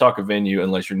 don't shit talk a venue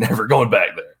unless you're never going back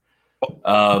there.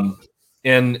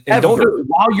 And don't do it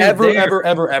while you're there,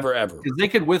 ever. because they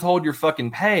could withhold your fucking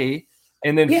pay.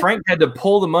 And then Frank had to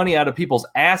pull the money out of people's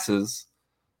asses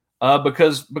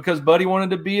because Buddy wanted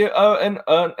to be an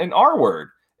R word.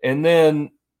 And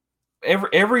then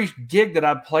every gig that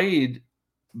I played,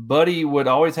 Buddy would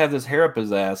always have this hair up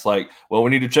his ass, like, well,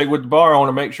 we need to check with the bar. I want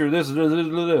to make sure this.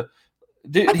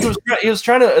 Dude, he was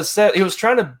trying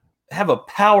to have a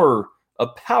power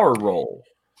role.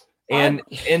 And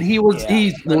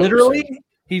he's literally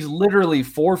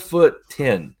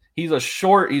 4'10". He's he's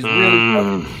really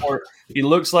fucking short. He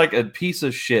looks like a piece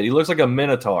of shit. He looks like a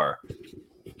minotaur.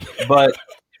 But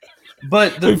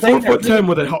the thing 4'10"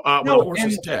 with a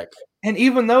horse's dick. And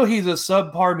even though he's a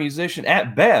subpar musician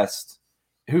at best,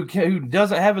 who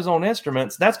doesn't have his own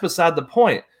instruments, that's beside the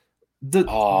point. The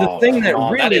thing that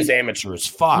really that is amateur as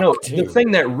fuck. No, the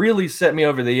thing that really set me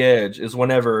over the edge is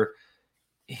whenever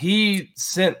he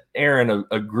sent Aaron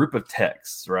a group of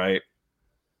texts, right?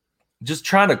 Just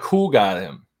trying to cool guy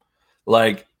him.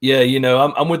 Like, yeah,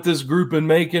 I'm with this group in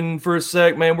Macon for a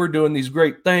sec, man. We're doing these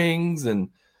great things.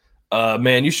 And,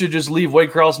 man, you should just leave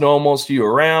Waycross no one wants you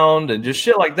around and just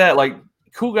shit like that. Like,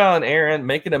 cool guy and Aaron,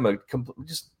 making him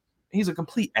he's a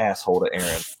complete asshole to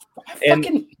Aaron.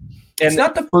 And it's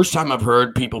not the first time I've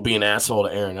heard people be an asshole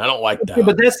to Aaron. I don't like that.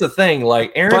 But that's the thing.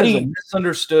 Like, Aaron is a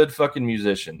misunderstood fucking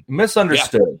musician.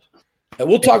 Misunderstood. Yeah. And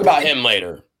we'll talk about him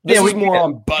later. This is more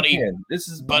on Buddy. This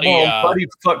is Buddy. Buddy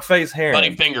fuckface Heron.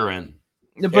 Buddy fingering.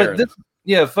 But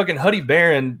fucking Huddy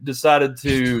Barron decided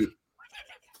to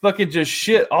fucking just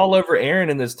shit all over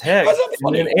Aaron in this text.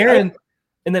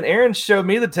 And then Aaron showed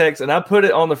me the text, and I put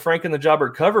it on the Frank and the Jobber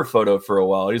cover photo for a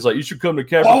while. He's like, "You should come to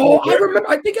Capricorn." Oh, I remember.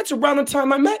 I think it's around the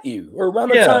time I met you, or around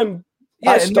the time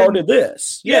I started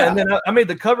this. Yeah, and then I made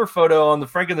the cover photo on the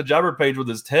Frank and the Jobber page with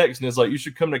his text, and it's like, "You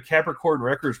should come to Capricorn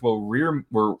Records,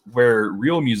 where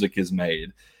real music is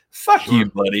made." Fuck you,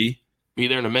 buddy. Be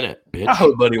there in a minute, bitch. I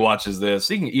hope Buddy watches this.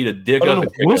 He can eat a dick up.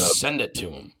 We'll send it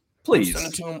to him. Please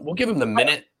send it to him. We'll give him the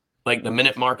minute. Like the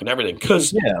minute mark and everything.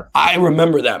 Because I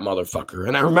remember that motherfucker.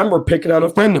 And I remember picking on a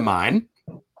friend of mine.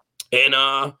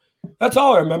 And that's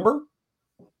all I remember.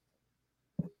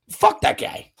 Fuck that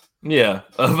guy. Yeah.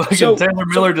 Taylor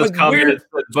Miller just commented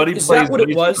that Buddy is plays that what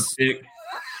it was? Was he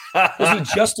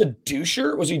just a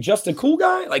doucher? Was he just a cool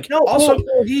guy? Like, no, also,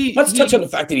 let's touch on the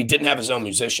fact that he didn't have his own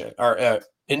musician or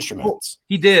instruments.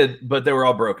 He did, but they were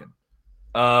all broken.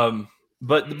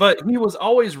 But he was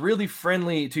always really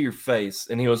friendly to your face,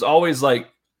 and he was always like,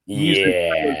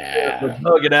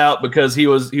 hug it out because he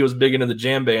was big into the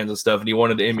jam bands and stuff, and he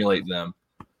wanted to emulate them.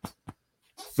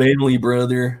 Family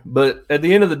brother. But at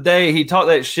the end of the day, he talked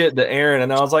that shit to Aaron,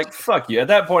 and I was like, fuck you. At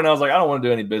that point, I was like, I don't want to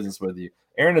do any business with you.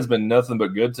 Aaron has been nothing but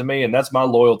good to me, and that's my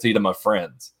loyalty to my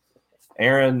friends.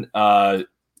 Aaron,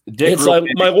 it's like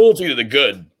my loyalty to the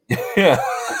good. Yeah.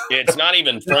 It's not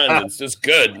even friends. It's just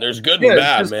good. There's good and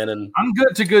bad, man. And I'm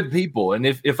good to good people. And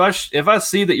if I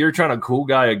see that you're trying to cool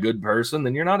guy a good person,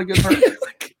 then you're not a good person.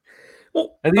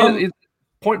 Well, it's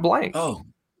point blank. Oh,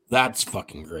 that's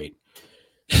fucking great.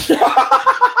 You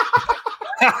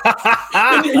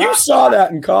saw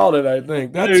that and called it, I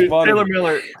think. That's funny. Taylor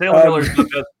Miller's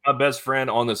my best friend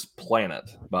on this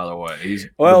planet, by the way. He's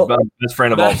the best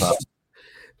friend of all time.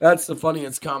 That's the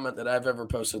funniest comment that I've ever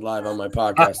posted live on my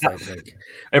podcast, I think.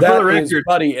 And for the record,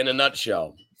 Buddy in a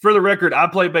nutshell. For the record, I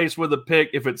play bass with a pick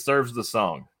if it serves the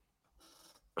song.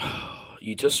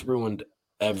 You just ruined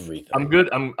everything. I'm good.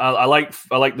 I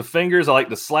like the fingers. I like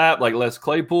the slap, like Les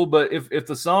Claypool. But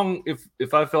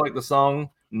if I feel like the song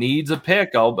needs a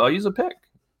pick, I'll use a pick.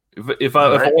 If I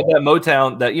want that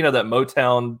Motown, that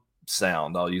Motown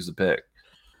sound, I'll use a pick.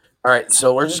 All right,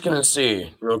 so we're just gonna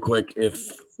see real quick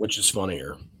which is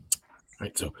funnier. All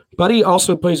right, so Buddy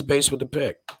also plays bass with the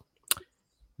pick.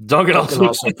 Duncan also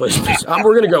plays bass.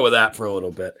 We're gonna go with that for a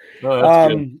little bit. No,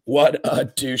 that's good. What a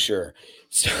doucher.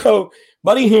 So,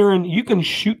 Buddy Heron, you can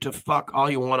shoot to fuck all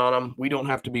you want on him. We don't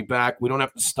have to be back. We don't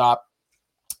have to stop.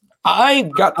 I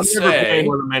got to I'm never playing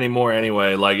with him anymore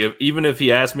anyway. Like even if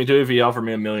he asked me to, if he offered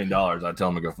me $1 million, I'd tell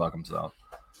him to go fuck himself.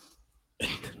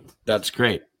 That's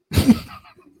great.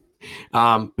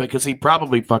 Because he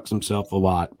probably fucks himself a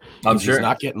lot. I'm sure he's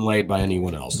not getting laid by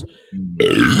anyone else.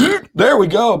 There we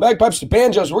go. Bagpipes to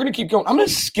banjos. We're gonna keep going. I'm gonna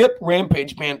skip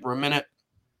Rampage Band for a minute,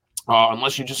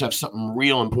 unless you just have something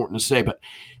real important to say. But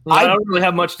I don't really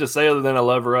have much to say other than I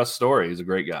love Russ Story. He's a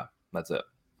great guy. That's it.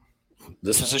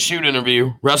 This is a shoot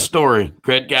interview. Russ Story,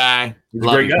 great guy. He's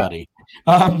love a great you, guy.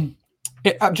 Buddy.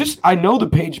 I know the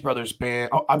Page Brothers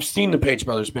Band. I've seen the Page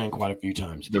Brothers Band quite a few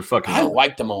times. They're fucking. I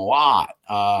like them a lot.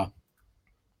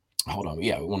 Hold on.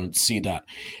 Yeah, we wanted to see that.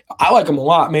 I like them a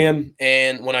lot, man.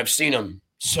 And when I've seen them,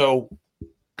 so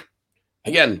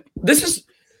again, this is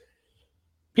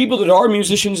people that are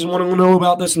musicians and want to know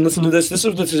about this and listen to this. This is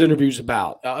what this interview is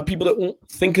about. People that won't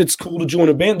think it's cool to join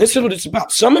a band. This is what it's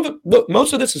about. Some of it, look,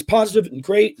 most of this is positive and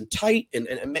great and tight and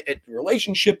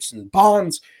relationships and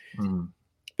bonds.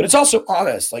 But it's also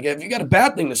honest. Like, if you got a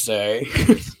bad thing to say,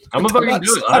 I'm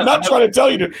not trying to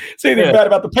tell you to say anything bad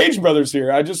about the Page Brothers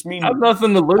here. I just mean I have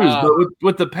nothing to lose. But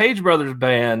with the Page Brothers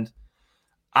Band,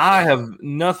 I have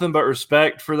nothing but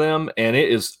respect for them, and it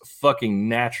is fucking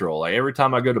natural. Like every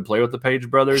time I go to play with the Page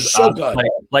Brothers,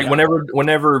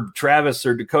 whenever Travis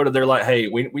or Dakota, they're like, "Hey,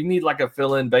 we need like a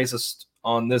fill-in bassist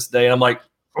on this day," and I'm like,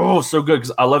 "Oh, so good,"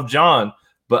 because I love John.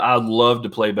 But I'd love to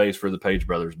play bass for the Page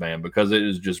Brothers Band because it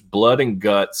is just blood and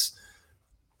guts,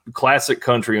 classic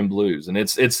country and blues, and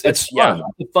it's fun. Yeah.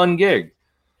 It's a fun gig.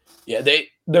 Yeah,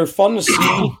 they're fun to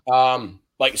see.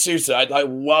 Like seriously, I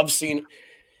love seeing.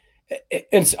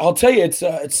 And I'll tell you, it's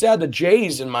sad that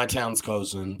Jay's in my town's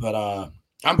closing, but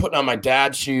I'm putting on my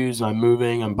dad's shoes. I'm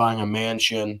moving. I'm buying a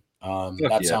mansion.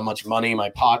 That's how much money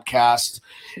my podcast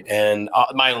and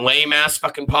my lame ass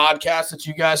fucking podcast that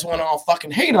you guys want to all fucking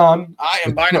hate on. I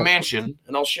am buying a mansion,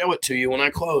 and I'll show it to you when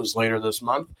I close later this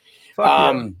month.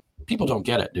 People don't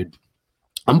get it, dude.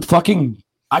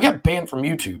 I got banned from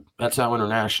YouTube. That's how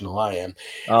international I am.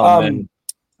 Man.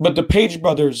 But the Page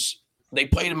Brothers, they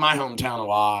played in my hometown a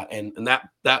lot, and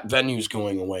that venue's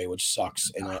going away, which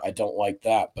sucks, and I don't like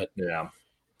that. But yeah.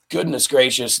 Goodness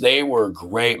gracious, they were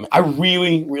great. I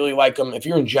really, really like them. If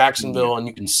you're in Jacksonville and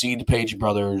you can see the Page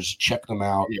Brothers, check them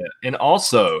out. Yeah, and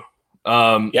also,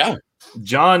 John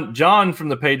from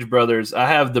the Page Brothers, I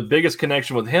have the biggest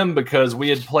connection with him because we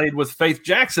had played with Faith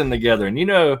Jackson together. And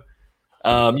you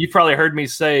probably heard me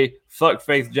say "fuck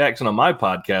Faith Jackson" on my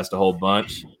podcast a whole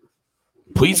bunch.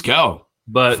 Please go,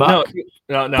 but no.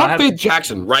 Fuck Faith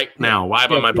Jackson right now,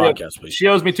 live on my podcast, please. She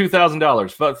owes me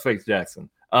 $2,000. Fuck Faith Jackson.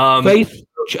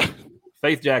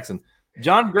 Faith Jackson.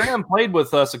 John Graham played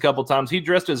with us a couple times. He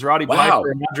dressed as Roddy Piper,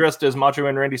 and I dressed as Macho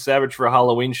Man Randy Savage for a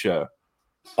Halloween show.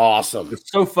 Awesome.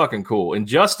 It's so fucking cool. And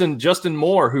Justin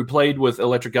Moore, who played with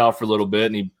Electric Al for a little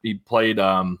bit, and he played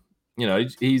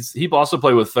he also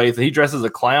played with Faith. He dresses as a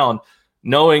clown,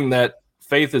 knowing that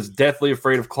Faith is deathly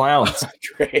afraid of clowns.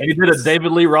 And he did a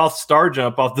David Lee Roth star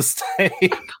jump off the stage.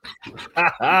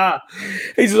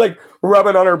 He's like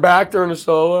rubbing on her back during a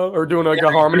solo or doing like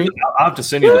a harmony. I'll have to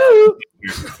send you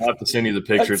the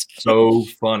picture. It's so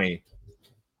funny.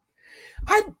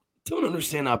 I don't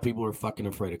understand how people are fucking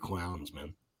afraid of clowns,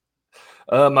 man.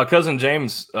 My cousin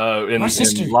James in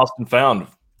Lost and Found,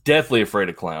 deathly afraid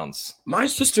of clowns. My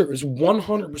sister is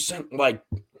 100% like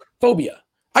phobia.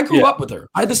 I grew up with her.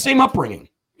 I had the same upbringing.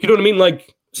 You know what I mean?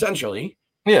 Like, essentially.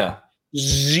 Yeah.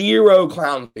 Zero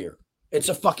clown fear. It's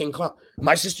a fucking clown.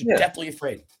 My sister deathly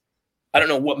afraid. I don't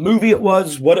know what movie it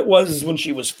was, what it was when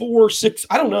she was 4, 6.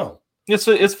 I don't know.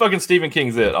 It's fucking Stephen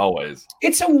King's It, always.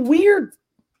 It's a weird,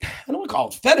 I don't want to call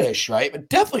it fetish, right? But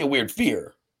definitely a weird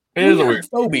fear. It is a weird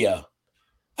phobia.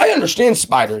 I understand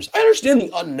spiders. I understand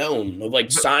the unknown of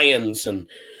like science and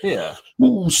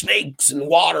snakes and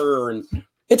water and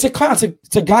it's a class.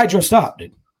 It's a guy dressed up,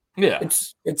 dude. Yeah,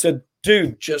 it's a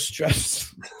dude just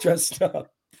dressed up.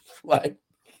 Like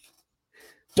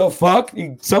the fuck?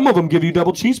 Some of them give you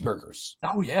double cheeseburgers.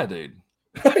 Oh yeah, dude.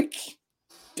 Like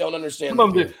don't understand. Some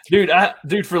of them do.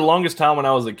 Dude, for the longest time when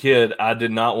I was a kid, I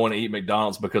did not want to eat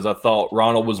McDonald's because I thought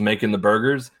Ronald was making the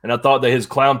burgers, and I thought that his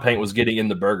clown paint was getting in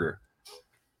the burger.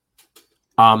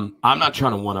 I'm not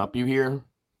trying to one-up you here.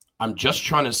 I'm just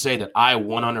trying to say that I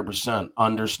 100%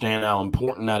 understand how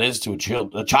important that is to a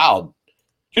child.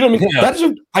 You know what I mean?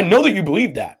 Yeah. I know that you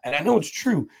believe that, and I know it's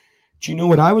true. Do you know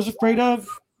what I was afraid of?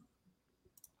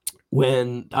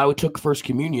 When I took first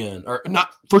communion, or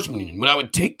not first communion, when I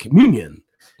would take communion,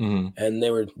 and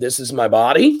they were, "This is my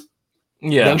body."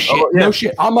 Yeah, no shit, no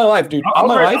shit. On my life, dude. On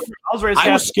my life,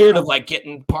 I was scared of like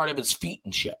getting part of his feet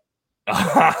and shit.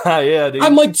 Yeah, dude.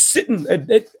 I'm like sitting at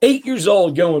 8 years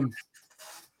old, going,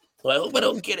 "Well, I hope I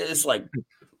don't get his like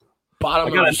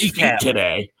bottom of his feet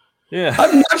today." Yeah,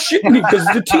 I'm not shitting you because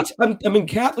the teacher. I'm in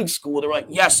Catholic school. They're like,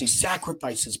 "Yes, he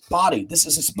sacrificed his body. This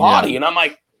is his body," and I'm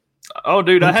like, "Oh,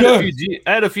 dude, I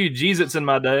had a few Jeezits in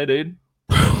my day, dude."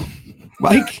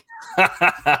 Like,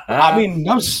 I mean,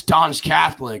 I was staunch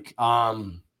Catholic,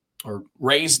 or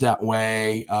raised that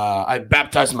way. I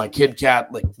baptized my kid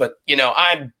Catholic, but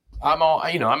I'm all,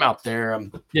 I'm out there.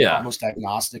 I'm almost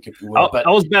agnostic, if you will. But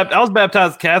I was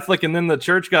baptized Catholic, and then the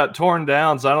church got torn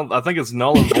down, so I think it's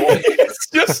null and void. It's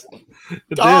just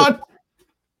God.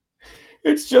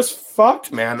 It's just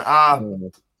fucked, man.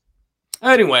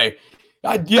 Anyway,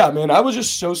 man, I was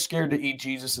just so scared to eat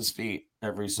Jesus's feet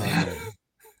every Sunday.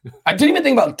 I didn't even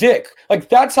think about dick. Like,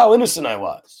 that's how innocent I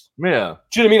was. Yeah. Do you know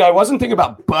what I mean? I wasn't thinking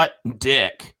about butt and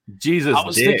dick. Jesus, I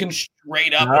was thinking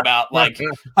straight up about, like,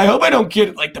 I hope I don't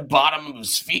get, like, the bottom of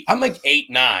his feet. I'm like 8,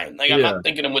 9. Like, I'm not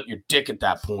thinking with your dick at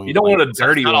that point. You don't like, want a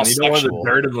dirty one. You don't want sexual. the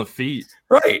dirt in the feet.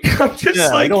 Right. I'm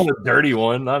just like, you don't want a dirty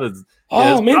one. Not as.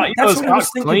 Oh, man. That's what I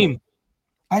was thinking. Clean.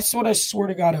 That's what I swear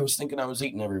to God I was thinking I was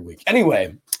eating every week.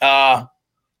 Anyway,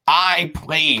 I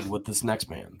played with this next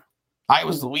band. I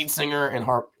was the lead singer and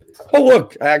harp. Oh,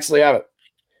 look, I actually have it.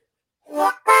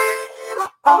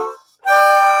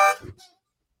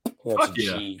 That's a G.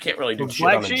 Yeah. You can't really do With shit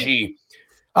on a G.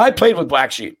 I played with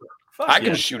Black Sheep. I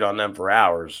can shoot on them for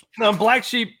hours. No, Black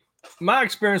Sheep, my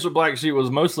experience with Black Sheep was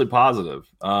mostly positive.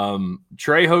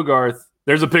 Trey Hogarth,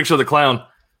 there's a picture of the clown.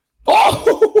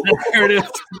 Oh! There it is.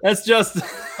 That's just.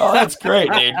 Oh, that's great,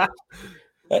 dude.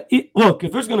 Look,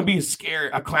 if there's going to be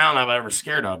a clown I've ever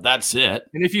scared of, that's it.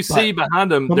 And if you see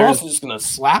behind him, I'm also just going to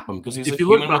slap him because he's if a you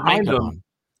human look behind with makeup him, on.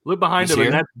 look behind him,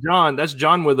 and that's John. That's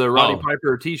John with a Roddy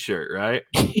Piper t-shirt, right?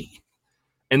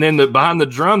 And then behind the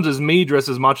drums is me dressed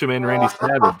as Macho Man Randy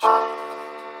Savage.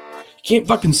 Can't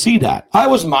fucking see that. I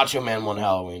was Macho Man one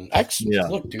Halloween. Yeah.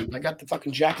 Look, dude, I got the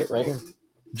fucking jacket right here.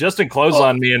 Justin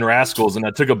clotheslined me in Rascals, and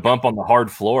I took a bump on the hard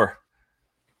floor.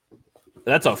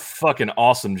 That's a fucking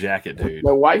awesome jacket, dude.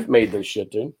 My wife made this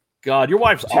shit, dude. God, your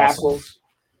wife's Tassels.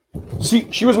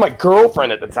 Awesome. She was my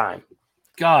girlfriend at the time.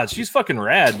 God, she's fucking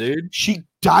rad, dude. She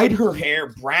dyed her hair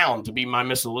brown to be my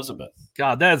Miss Elizabeth.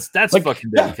 God, that's like, fucking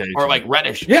dedication. Or like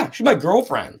reddish. Yeah, she's my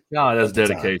girlfriend. God, that's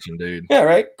dedication, dude. Yeah,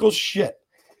 right? Cool shit.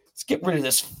 Let's get rid of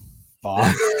this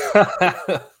fuck.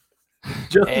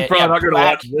 Justin's probably not going to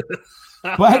watch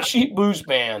this. Black Sheep Blues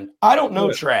Band. I don't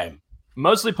know Trey.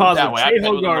 Mostly positive. That way. I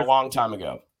played with him a long time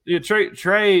ago. Yeah, Trey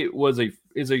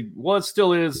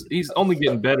still is. He's only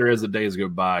getting better as the days go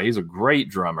by. He's a great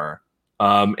drummer.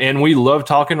 And we love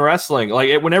talking wrestling.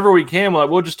 Like whenever we can,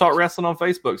 we'll just talk wrestling on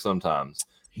Facebook sometimes.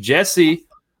 Jesse,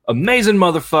 amazing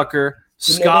motherfucker.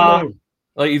 Ska.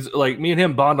 He's like me and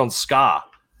him bond on ska.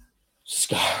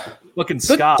 Ska. Fucking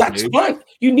ska. That's dude. fun.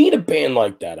 You need a band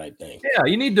like that, I think. Yeah,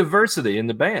 you need diversity in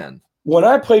the band. When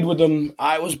I played with them,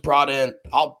 I was brought in.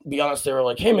 I'll be honest, they were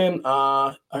like, "Hey, man,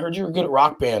 I heard you were good at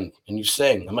Rock Band and you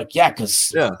sing." I'm like, "Yeah,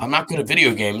 because I'm not good at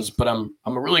video games, but I'm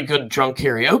a really good drunk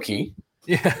karaoke."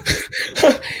 Yeah.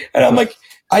 And I'm like,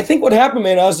 I think what happened,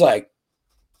 man, I was like,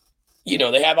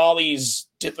 they have all these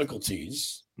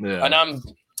difficulties. Yeah. And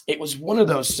it was one of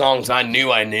those songs I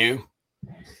knew. I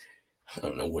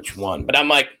don't know which one, but I'm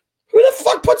like, who the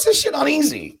fuck puts this shit on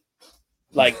easy?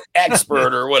 Like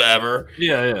Expert or whatever.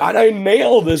 Yeah. And I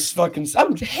nailed this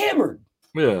I'm hammered.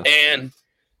 Yeah. And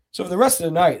so for the rest of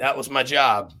the night, that was my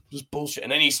job. Just bullshit.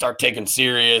 And then you start taking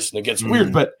serious and it gets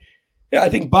weird. But yeah, I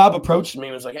think Bob approached me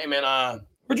and was like, "Hey man,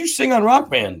 where'd you sing on Rock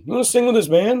Band? You want to sing with this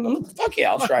band?" I'm like, "Fuck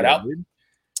yeah, I'll try it out." Dude.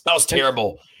 That was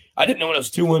terrible. I didn't know what I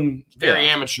was doing. Very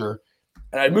amateur.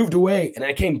 And I moved away and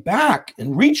I came back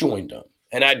and rejoined them.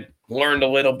 And I learned a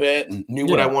little bit and knew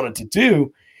what I wanted to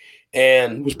do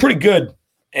and it was pretty good.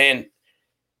 And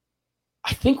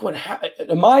I think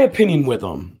in my opinion with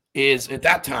them is at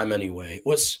that time anyway,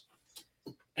 was,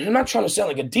 and I'm not trying to sound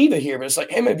like a diva here, but it's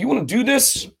like, "Hey man, if you want to do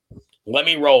this, let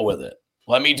me roll with it.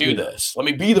 Let me do this. Let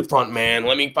me be the front man.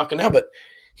 Let me fucking have it."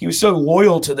 he was so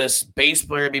loyal to this bass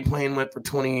player I'd been playing with for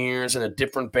 20 years in a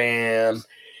different band,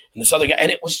 and this other guy,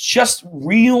 and it was just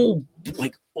real,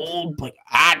 like old, like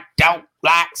I don't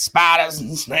like spiders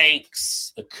and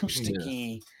snakes, acoustic-y.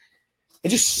 Yeah. It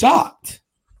just sucked,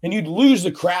 and you'd lose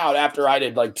the crowd after I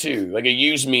did like 2, like a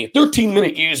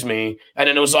 13-minute use me, and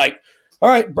then it was like, all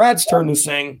right, Brad's turn to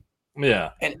sing.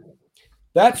 Yeah, and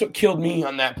that's what killed me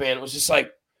on that band. It was just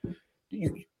like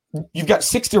you've got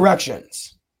 6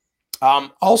 directions.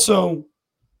 Also,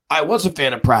 I was a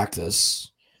fan of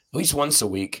practice at least once a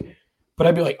week, but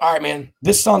I'd be like, all right, man,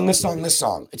 this song.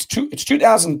 It's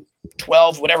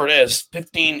 2012, whatever it is,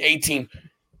 15, 18.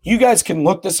 You guys can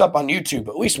look this up on YouTube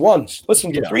at least once.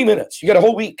 Listen to 3 minutes. You got a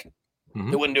whole week.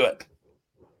 They wouldn't do it.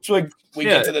 So like we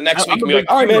get to the next week and be like,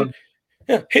 all right, man,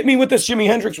 hit me with this Jimi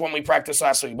Hendrix one we practiced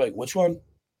last week. Like, which one?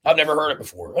 I've never heard it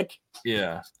before. Like,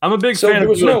 I'm a big fan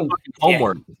of doing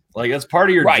homework. Like, that's part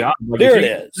of your job. Like, there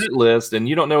it is. List, and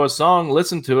you don't know a song,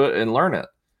 listen to it and learn it.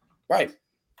 Right.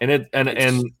 And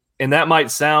that might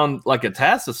sound like a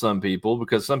task to some people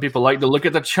because some people like to look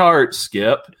at the chart,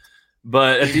 Skip.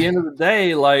 But at the end of the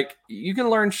day, like, you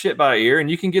can learn shit by ear and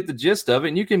you can get the gist of it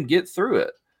and you can get through it.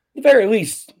 At the very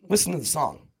least, listen to the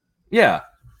song. Yeah.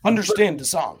 Understand the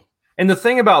song. And the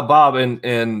thing about Bob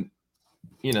and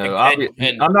you know,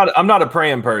 I'm not a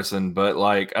praying person, but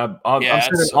like I'm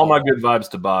sending all my good vibes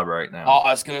to Bob right now.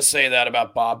 I was gonna say that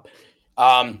about Bob.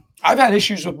 I've had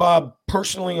issues with Bob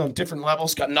personally on different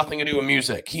levels. Got nothing to do with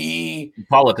music.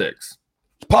 Politics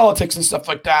and stuff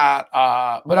like that.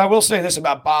 But I will say this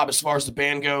about Bob, as far as the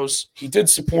band goes, he did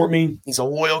support me. He's a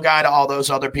loyal guy to all those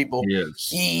other people.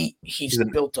 He's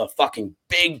built a fucking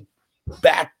big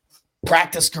back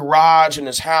practice garage in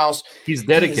his house. He's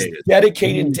dedicated.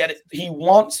 He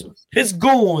wants his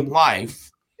goal in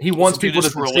life. He wants people to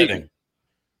for succeed. a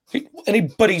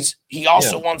living. He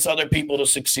also wants other people to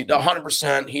succeed.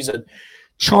 100%. He's a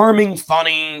charming,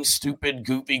 funny, stupid,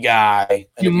 goofy guy.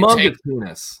 Humongous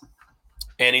penis.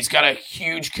 And he's got a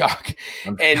huge cock.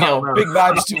 And big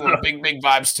vibes to him. Big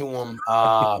vibes to him.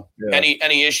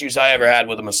 Any issues I ever had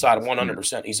with him aside,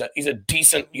 100%. He's a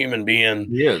decent human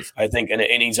being. He is, I think, and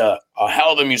he's a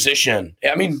hell of a musician.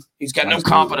 I mean, he's got no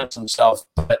confidence in himself,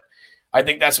 but I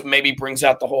think that's what maybe brings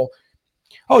out the whole.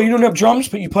 Oh, you don't have drums,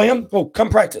 but you play them? Oh,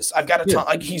 come practice. I've got a ton.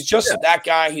 Like, he's just that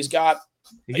guy. He's a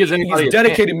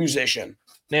dedicated musician.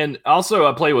 And also,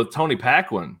 I play with Tony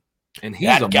Paquin. And he's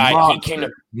that a guy.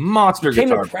 monster. He came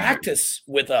to practice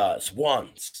with us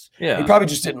once. Yeah, he probably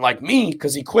just didn't like me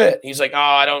because he quit. He's like, "Oh,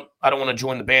 I don't want to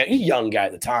join the band." He's a young guy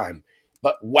at the time,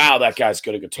 but wow, that guy's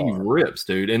good at guitar. He rips,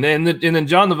 dude. And then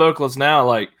John, the vocalist, now,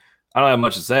 like, I don't have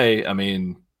much to say. I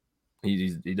mean,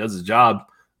 he does his job.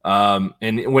 And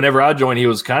whenever I joined, he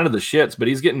was kind of the shits, but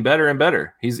he's getting better and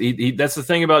better. That's the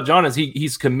thing about John, is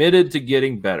he's committed to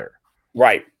getting better.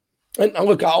 Right. And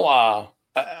look,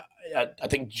 I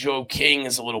think Joe King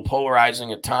is a little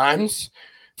polarizing at times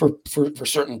for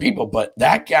certain people, but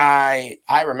that guy,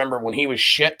 I remember when he was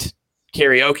shit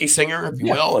karaoke singer, if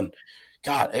you will, and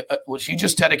God, was he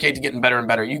just dedicated to getting better and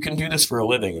better? You can do this for a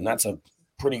living, and that's a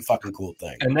pretty fucking cool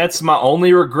thing. And that's my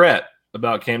only regret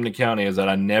about Camden County, is that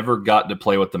I never got to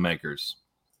play with the Makers.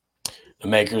 The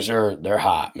Makers they're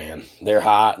hot, man. They're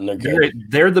hot and they're good.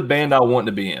 They're the band I want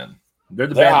to be in. They're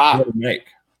the band I want to make.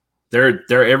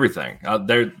 They're everything.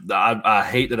 I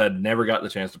hate that I never got the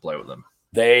chance to play with them.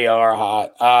 They are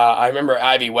hot. I remember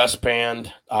Ivy West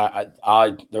Band.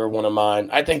 They're one of mine.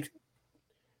 I think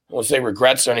I won't say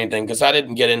regrets or anything because I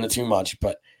didn't get into too much,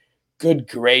 but good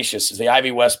gracious, the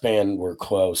Ivy West Band were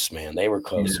close, man. They were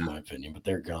close in my opinion, but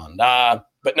they're gone.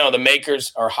 But no, the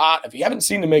Makers are hot. If you haven't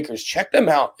seen the Makers, check them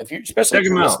out. Especially if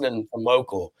you're listening from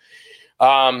local.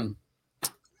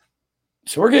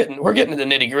 So we're getting to the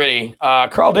nitty gritty.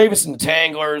 Carl Davis and the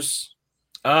Tanglers.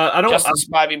 Justin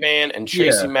Spivey Band and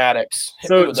Tracy Maddox.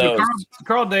 So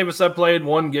Carl Davis, I played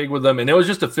one gig with them, and it was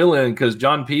just a fill-in because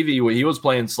John Peavy, he was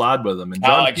playing slide with them. And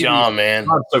I like John, man.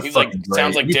 He's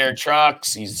sounds like Derek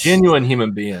Trucks. He's genuine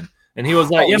human being, and he was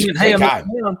like,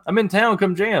 I'm in town,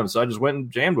 come jam." So I just went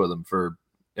and jammed with him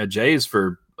at Jay's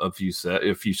for a few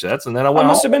sets, and then I went.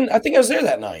 I think I was there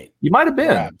that night. You might have been.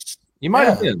 Perhaps. You might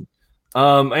have been.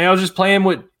 And I was just playing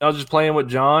with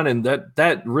John, and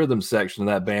that rhythm section of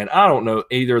that band. I don't know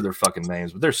either of their fucking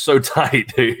names, but they're so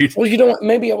tight, dude. Well,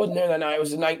 maybe I wasn't there that night. It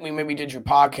was the night we maybe did your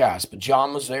podcast, but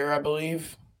John was there, I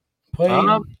believe. I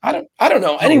don't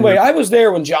know. Anyway, I was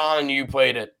there when John and you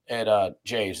played at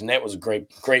Jay's, and that was great.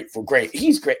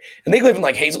 He's great, and they live in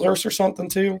like Hazelhurst or something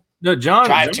too. No, John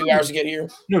drive 2 hours to get here.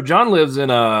 No, John lives in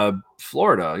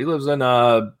Florida. He lives in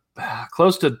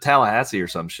close to Tallahassee or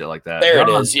some shit like that. There it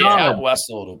is. Out west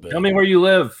a little bit. Tell me where you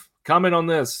live. Comment on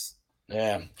this.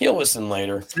 Yeah, he'll listen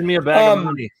later. Send me a bag of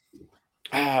money.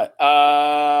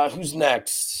 Who's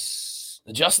next?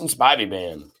 The Justin Spivey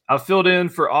band. I filled in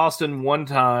for Austin one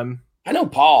time. I know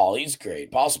Paul. He's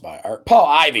great. Paul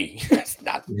Ivy.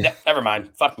 Never mind.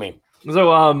 Fuck me.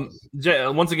 So,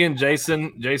 once again,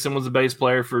 Jason was a bass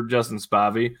player for Justin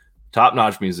Spivey,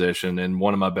 top-notch musician and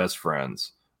one of my best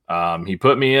friends. He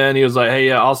put me in. He was like,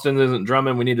 "Hey, Austin isn't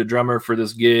drumming. We need a drummer for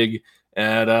this gig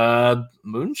at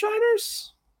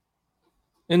Moonshiners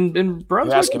in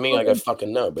Brunswick." You're asking me like I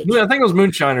fucking know, but I think it was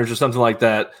Moonshiners or something like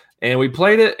that. And we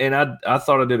played it, and I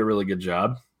thought I did a really good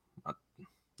job.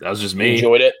 That was just me. you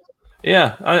enjoyed it.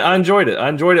 Yeah, I enjoyed it. I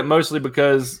enjoyed it mostly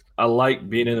because I like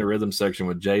being in the rhythm section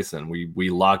with Jason. We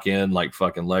lock in like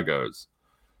fucking Legos.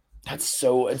 It's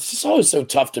just always so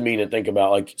tough to me to think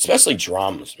about, like, especially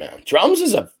drums, man. Drums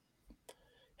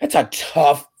that's a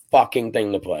tough fucking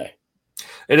thing to play.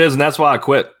 It is, and that's why I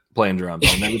quit playing drums.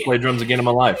 I'll never play drums again in my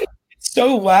life. It's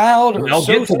so loud. I'll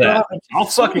get to that. I'll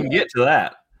fucking get to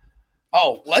that.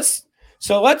 Oh, let's.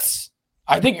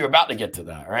 I think you're about to get to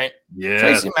that, right? Yeah.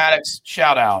 Tracy Maddox,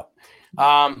 shout out.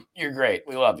 You're great.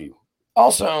 We love you.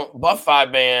 Also, Buff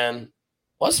 5 band.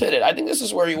 Let's hit it. I think this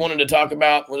is where you wanted to talk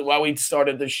about why we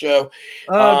started this show.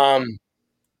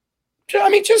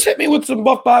 Just hit me with some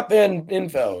Buff 5 band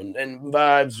info and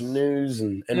vibes and news,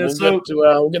 and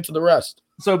we'll get to the rest.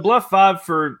 So Bluff 5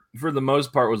 for the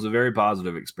most part was a very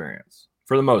positive experience.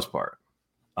 For the most part.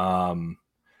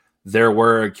 There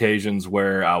were occasions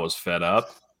where I was fed up,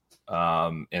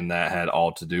 and that had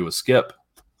all to do with Skip.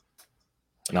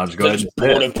 And I'll just go ahead and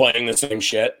bored of playing the same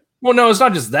shit. Well, no, it's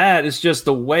not just that. It's just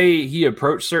the way he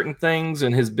approached certain things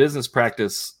and his business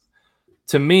practice.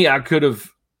 To me, I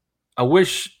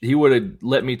wish he would have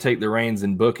let me take the reins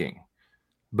in booking,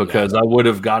 because I would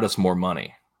have got us more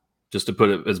money, just to put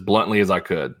it as bluntly as I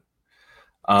could.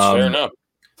 Fair enough.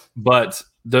 But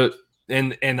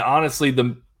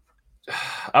honestly,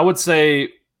 I would say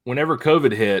whenever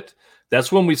COVID hit,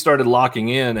 that's when we started locking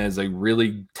in as a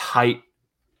really tight,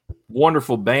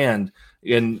 wonderful band.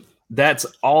 And that's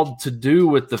all to do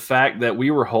with the fact that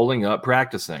we were holding up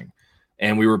practicing,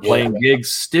 and we were playing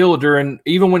gigs still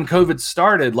even when COVID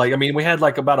started. Like, I mean, we had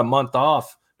like about a month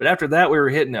off, but after that we were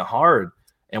hitting it hard,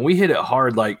 and we hit it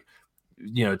hard, like,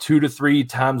 2 to 3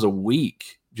 times a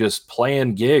week, just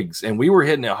playing gigs. And we were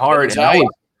hitting it hard. And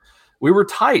we were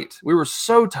tight. We were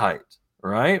so tight.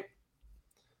 Right.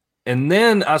 And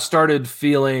then I started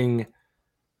feeling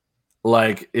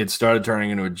like it started turning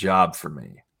into a job for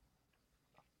me.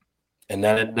 And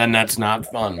then that's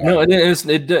not fun. Right? No,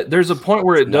 there's a point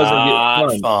where it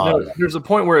doesn't get fun. No, there's a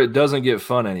point where it doesn't get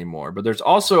fun anymore. But there's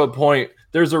also a point,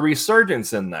 there's a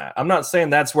resurgence in that. I'm not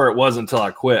saying that's where it was until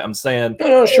I quit. I'm saying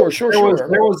sure.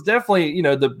 There was definitely,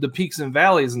 the peaks and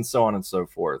valleys and so on and so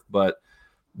forth. But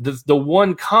the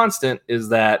one constant is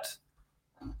that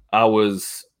I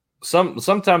was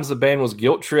sometimes the band was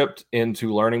guilt tripped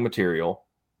into learning material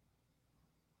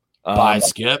by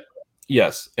Skip.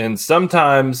 Yes, and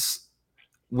sometimes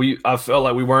I felt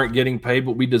like we weren't getting paid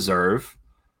what we deserve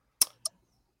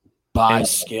by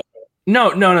Skip.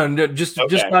 No. Just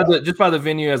by the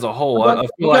venue as a whole. I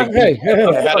feel like we could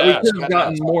have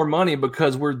gotten more money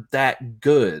because we're that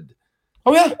good.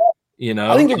 Oh yeah,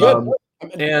 I think you're good.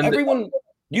 And everyone,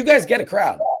 you guys get a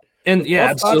crowd. And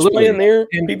absolutely. In there,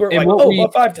 and people are like,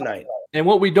 Buff 5 tonight. And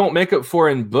what we don't make up for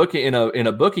in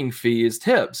a booking fee is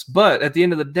tips. But at the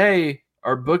end of the day,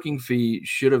 our booking fee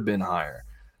should have been higher.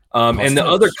 And the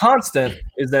other constant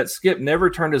is that Skip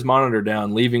never turned his monitor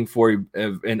down, leaving for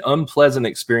an unpleasant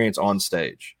experience on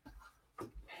stage. Fucking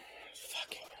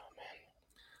hell,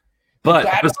 man. But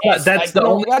that's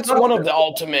one of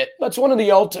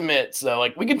the ultimates, though.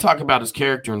 Like, we can talk about his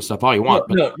character and stuff all you want.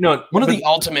 No. One of the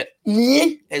ultimate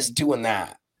is doing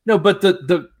that. No, but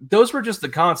those were just the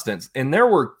constants, and there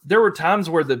were times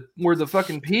where the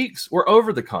fucking peaks were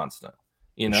over the constant.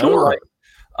 Sure.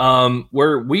 Like,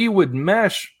 where we would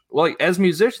mesh. Like, as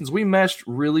musicians, we meshed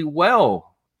really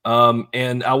well.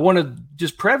 And I want to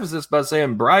just preface this by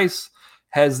saying Bryce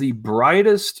has the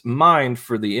brightest mind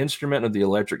for the instrument of the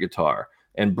electric guitar.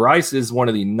 And Bryce is one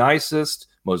of the nicest,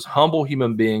 most humble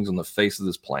human beings on the face of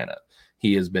this planet.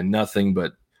 He has been nothing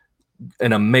but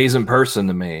an amazing person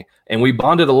to me. And we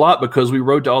bonded a lot because we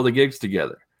rode to all the gigs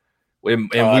together.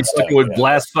 And we would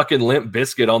blast fucking Limp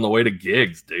Bizkit on the way to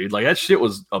gigs, dude. Like, that shit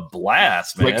was a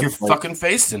blast, man. Like your fucking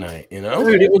face tonight,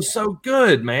 Dude, it was so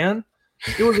good, man.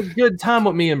 It was a good time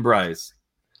with me and Bryce.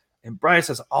 And Bryce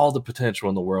has all the potential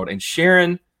in the world. And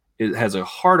Sharon has a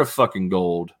heart of fucking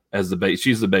gold as the bass.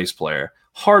 She's the bass player.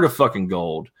 Heart of fucking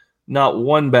gold. Not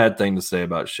one bad thing to say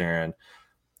about Sharon.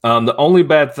 The only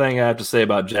bad thing I have to say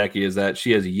about Jackie is that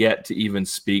she has yet to even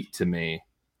speak to me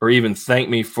or even thank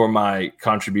me for my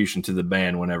contribution to the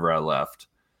band whenever I left.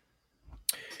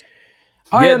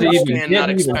 I Yet to even- understand yet not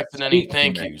to even expecting any speak to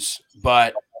thank me. yous,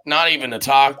 but not even to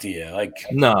talk to you. Like,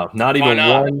 No, not Why even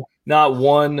not? one. Not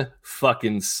one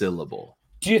fucking syllable.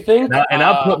 do you think? And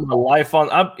I put my life on.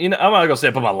 I'm not gonna say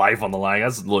I put my life on the line.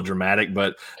 That's a little dramatic,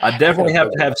 but I definitely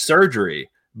have to have surgery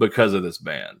because of this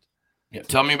band. Yeah,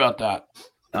 tell me about that,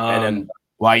 and Um, then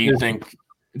why you just- think?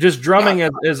 just drumming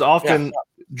as often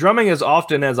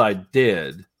as I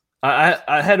did.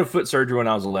 I had a foot surgery when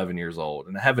I was 11 years old,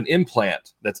 and I have an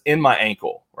implant that's in my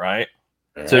ankle, right?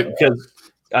 So because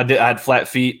I had flat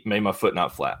feet, made my foot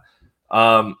not flat.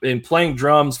 In playing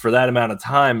drums for that amount of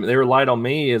time, they relied on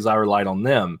me as I relied on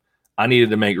them. I needed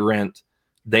to make rent.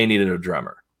 They needed a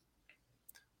drummer.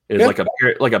 It was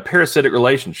like a parasitic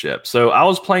relationship. So I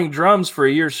was playing drums for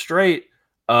a year straight,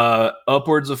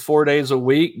 upwards of 4 days a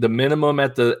week. The minimum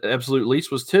at the absolute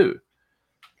least was 2.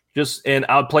 And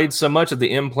I played so much that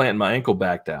the implant in my ankle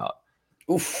backed out.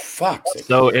 Oof, fuck.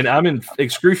 So, and I'm in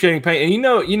excruciating pain. And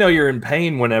you know you're in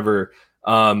pain whenever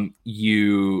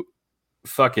you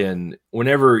fucking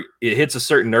whenever it hits a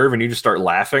certain nerve and you just start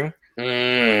laughing. You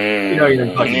know you're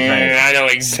in fucking pain. I know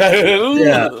exactly.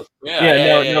 No,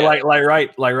 like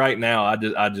right now, I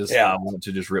want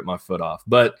to just rip my foot off.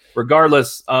 But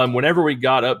regardless, whenever we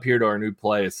got up here to our new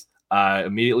place, I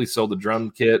immediately sold the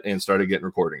drum kit and started getting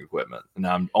recording equipment. And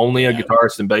I'm only a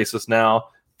guitarist and bassist now.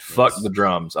 Fuck the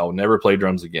drums. I will never play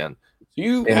drums again.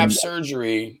 You have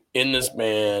surgery in this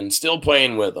band, still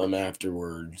playing with them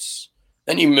afterwards.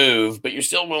 Then you move, but you're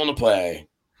still willing to play.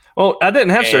 Well, I didn't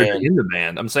have surgery in the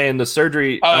band. I'm saying the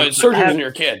surgery. Surgery was in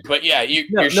your kid, but yeah,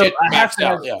 your shit maxed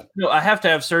out. Yeah, no, I have to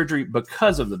have surgery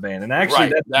because of the band, and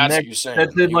actually, that's what you're saying.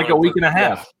 That did like a week and a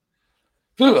half.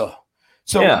 Yeah.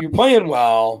 So you're playing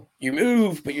well, you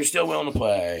move, but you're still willing to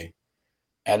play,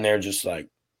 and they're just like,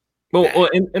 well,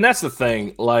 and that's the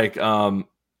thing. Like,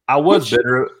 I was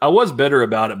bitter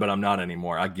about it, but I'm not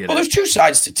anymore. I get it. Well, there's two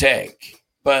sides to take,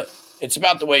 but it's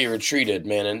about the way you were treated,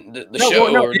 man. And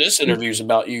this interview is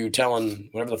about you telling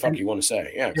whatever the fuck you want to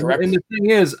say. Yeah, correct. And the thing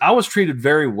is, I was treated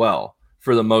very well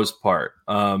for the most part.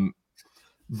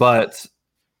 But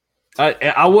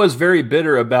I was very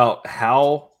bitter about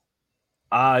how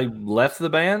I left the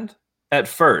band at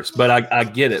first. But I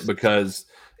get it because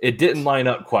it didn't line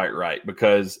up quite right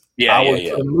because I was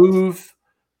going to move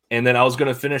and then I was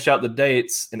going to finish out the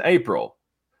dates in April.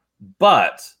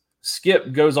 But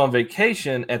Skip goes on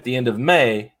vacation at the end of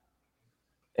May,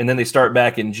 and then they start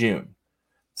back in June.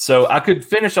 So I could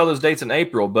finish all those dates in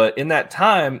April, but in that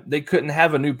time, they couldn't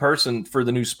have a new person for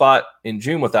the new spot in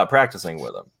June without practicing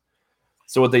with them.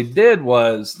 So what they did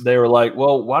was they were like,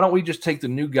 well, why don't we just take the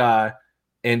new guy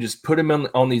and just put him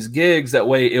on these gigs? That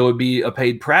way it would be a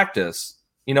paid practice.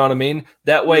 You know what I mean?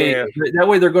 That way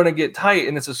they're going to get tight,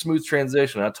 and it's a smooth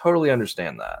transition. I totally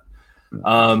understand that.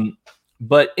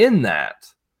 But in that,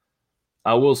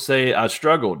 I will say I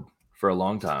struggled for a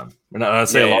long time. And I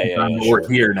say a long time, but we're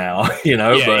here now, you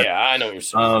know. I know what you're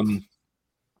saying.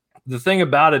 The thing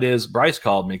about it is Bryce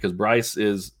called me because Bryce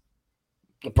is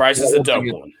a dope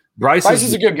one. Bryce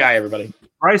is a good guy, everybody.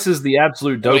 Bryce is the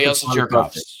absolute dope. Nobody else is jerk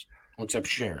offs, except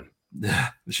Sharon.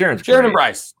 Sharon and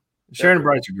Bryce. Sharon and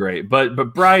Bryce are great.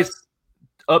 But Bryce,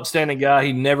 upstanding guy,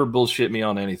 he never bullshit me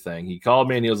on anything. He called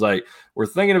me and he was like, we're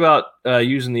thinking about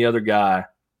using the other guy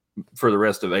for the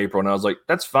rest of April. And I was like,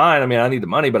 that's fine. I mean, I need the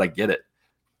money, but I get it.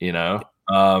 You know,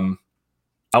 I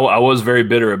was very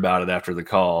bitter about it after the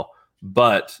call,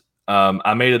 but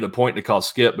I made it a point to call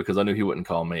Skip because I knew he wouldn't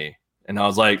call me. And I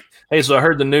was like, hey, so I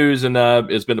heard the news and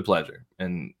it's been a pleasure.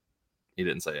 And he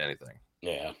didn't say anything.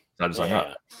 Yeah. So I just hung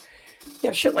up.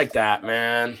 Yeah, shit like that,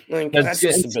 man. Like, that's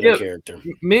just a bit of character.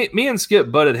 Me and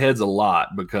Skip butted heads a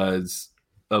lot because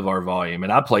of our volume,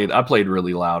 and I played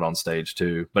really loud on stage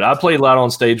too. But I played loud on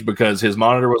stage because his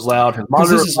monitor was loud. His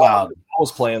monitor was loud. I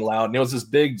was playing loud, and it was this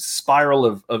big spiral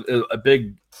of a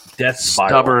big death spiral.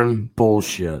 Stubborn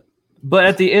bullshit. But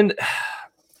at the end,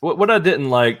 what I didn't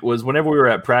like was whenever we were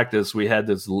at practice, we had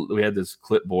this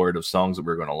clipboard of songs that we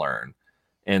were going to learn,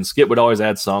 and Skip would always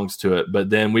add songs to it. But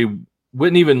then we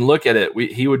wouldn't even look at it.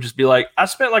 He would just be like, I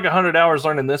spent like 100 hours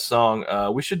learning this song.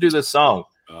 We should do this song.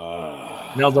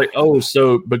 And I was like, oh,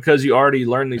 so because you already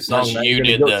learned these songs, now you're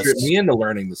going to trip me into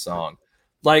learning the song.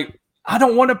 Like, I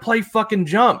don't want to play fucking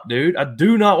Jump, dude. I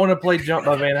do not want to play Jump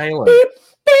by Van Halen. Beep,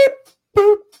 beep,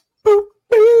 boop, boop,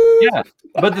 boop. Yeah,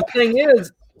 but the thing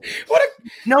is,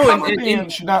 cover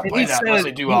band should not play that unless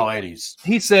they do all 80s.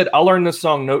 He said, I'll learn this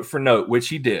song note for note, which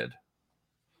he did.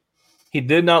 He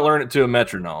did not learn it to a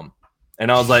metronome.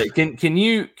 And I was like, can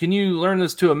you learn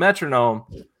this to a metronome?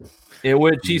 In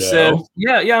which he said,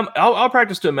 yeah, I'll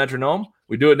practice to a metronome.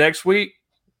 We do it next week.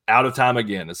 Out of time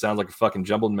again. It sounds like a fucking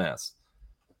jumbled mess.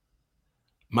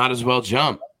 Might as well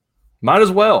jump. Might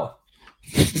as well.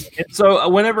 And so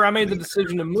whenever I made the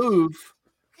decision to move,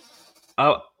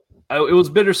 it was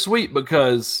bittersweet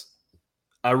because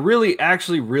I really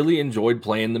enjoyed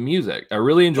playing the music. I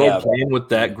really enjoyed playing with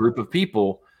that group of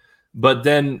people. But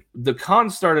then the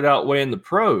cons started outweighing the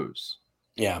pros.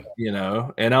 Yeah. You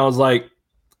know, and I was like,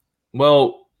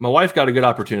 well, my wife got a good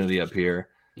opportunity up here.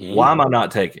 Why am I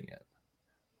not taking it?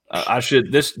 I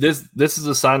should. This is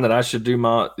a sign that I should do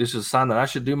my. This is a sign that I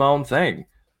should do my own thing.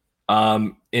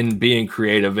 In being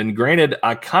creative. And granted,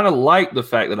 I kind of like the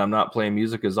fact that I'm not playing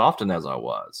music as often as I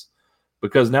was,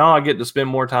 because now I get to spend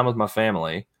more time with my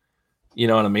family. You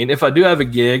know what I mean? If I do have a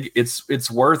gig, it's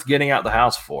worth getting out the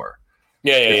house for.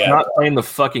 It's not playing the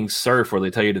fucking surf where they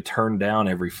tell you to turn down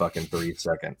every fucking 3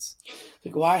 seconds.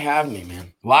 Like, why have me,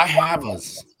 man? Why have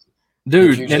us?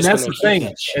 Dude, and that's the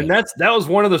thing. And that was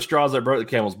one of the straws that broke the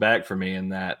camel's back for me, in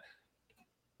that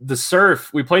the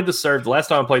surf, we played the surf. The last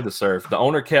time I played the surf, the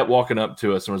owner kept walking up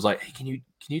to us and was like, hey, can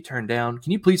you turn down?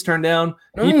 Can you please turn down?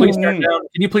 Can you please turn down?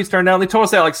 Can you please turn down? They told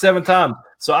us that like 7 times.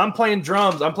 So I'm playing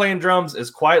drums. I'm playing drums as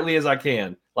quietly as I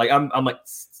can. Like I'm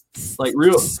like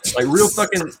real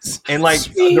fucking, and like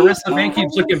the rest of the band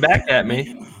keeps looking back at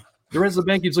me. The rest of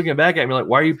the band keeps looking back at me like,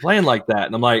 why are you playing like that?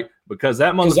 And I'm like, because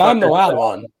that motherfucker, I'm the loud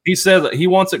one. He says that he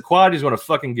wants it quiet. He's going to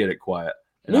fucking get it quiet.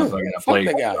 And I played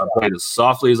as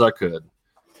softly as I could.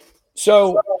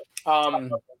 So,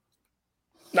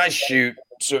 nice shoot,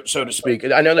 so to speak.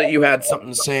 I know that you had something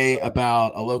to say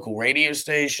about a local radio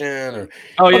station, or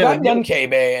I've done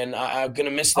K-Bay, and I'm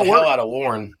gonna miss the hell out of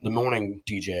Lauren, the morning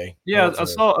DJ. Yeah, I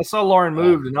saw Lauren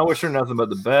moved, and I wish her nothing but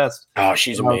the best. Oh,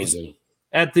 she's amazing.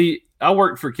 I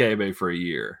worked for K-Bay for a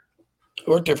year.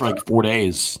 I worked there for like 4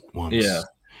 days once. Yeah,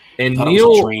 and Neil,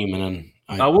 was a dream, and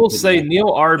then I will say Neil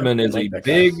Ardman is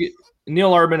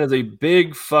Neil Ardman is a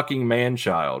big fucking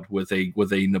man-child with a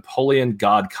Napoleon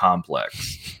God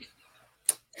complex.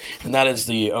 And that is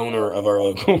the owner of our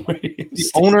local radio station.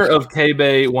 The owner of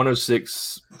K-Bay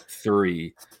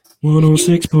 106.3.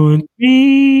 106.3.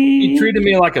 He treated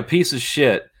me like a piece of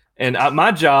shit. And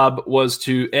my job was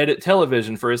to edit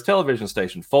television for his television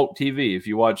station, Folk TV. If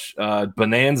you watch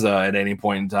Bonanza at any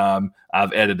point in time,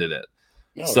 I've edited it.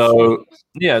 So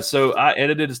I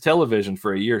edited his television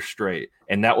for a year straight,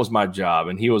 and that was my job.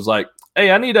 And he was like,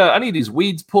 "Hey, I need these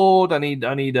weeds pulled. I need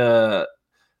you to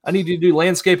do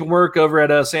landscaping work over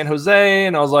at San Jose."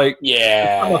 And I was like,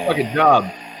 "Yeah, that's my fucking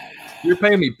job. You're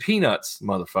paying me peanuts,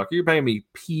 motherfucker. You're paying me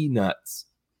peanuts."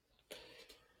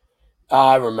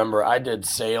 I remember I did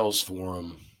sales for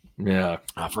him. Yeah,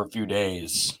 for a few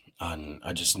days, and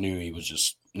I just knew he was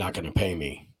just not going to pay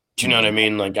me. Do you know what I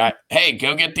mean? Like, hey,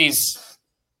 go get these.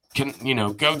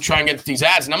 Go try and get these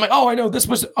ads. And I'm like, oh, I know this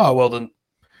was. Oh, well,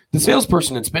 the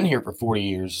salesperson that's been here for 40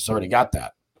 years has already got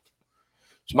that.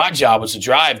 So my job was to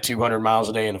drive 200 miles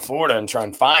a day into Florida and try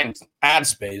and find ad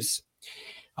space.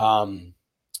 And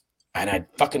I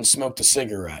fucking smoked a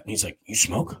cigarette. And he's like, you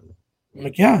smoke? I'm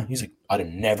like, yeah. He's like, I'd have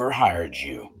never hired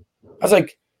you. I was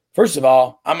like, first of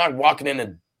all, I'm not walking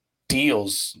into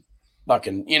deals,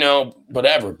 fucking,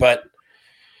 whatever. But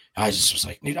I just was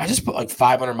like, dude, I just put like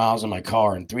 500 miles in my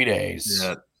car in 3 days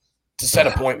to set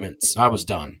appointments. I was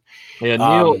done. Yeah,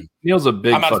 Neil's a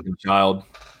big fucking child.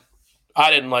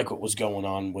 I didn't like what was going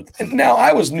on with. And now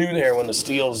I was new there when the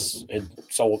Steels had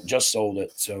just sold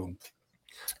it. So,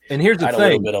 and here's the thing: a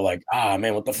little bit of like,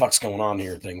 man, what the fuck's going on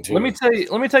here? Thing too. Let me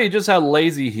tell you just how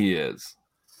lazy he is.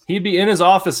 He'd be in his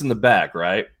office in the back,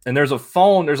 right? And there's a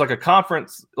phone. There's like a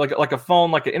conference, like a phone,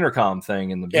 like an intercom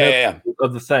thing in the middle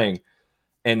of the thing.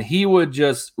 And he would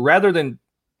just, rather than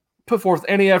put forth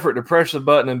any effort to press the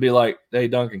button and be like, hey,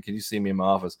 Duncan, can you see me in my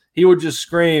office? He would just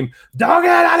scream,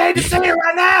 Duncan, I need to see you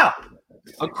right now.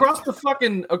 Across the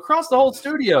whole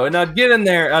studio. And I'd get in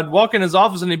there, I'd walk in his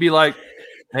office and he'd be like,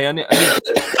 hey,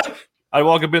 I'd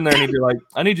walk up in there and he'd be like,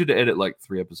 I need you to edit like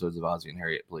 3 episodes of Ozzie and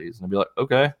Harriet, please. And I'd be like,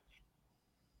 okay.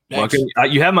 Well,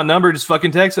 you have my number, just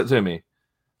fucking text it to me.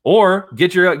 Or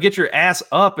get your ass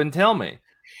up and tell me.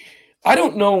 I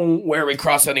don't know where we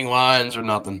cross any lines or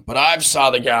nothing, but I've saw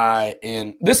the guy,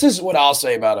 and this is what I'll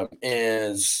say about him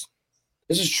is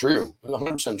this is true.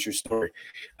 100% true story.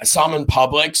 I saw him in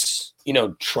Publix,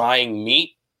 trying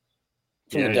meat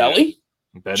from the deli.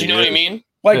 Do you know what I mean?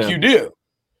 Like you do.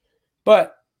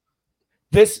 But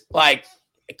this, like,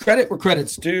 credit where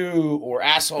credit's due, or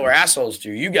assholes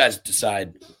do. You guys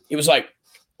decide. He was like,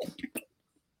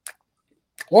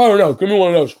 well, I don't know. Give me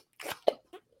one of those.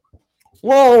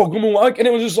 Whoa, give me one. And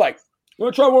it was just like You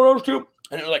want to try one of those too?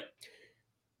 And it was like,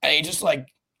 and he just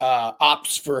like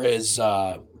opts for his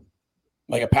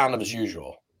like a pound of his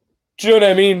usual. Do you know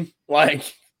what I mean?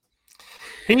 Like,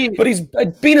 but he's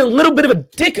being a little bit of a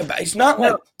dick about it. He's not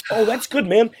like, oh, that's good,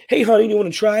 man. Hey, honey, you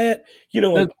want to try it? You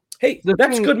know, hey,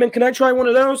 that's good, man. Can I try one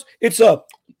of those? It's oh,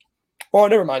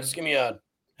 never mind. Just give me a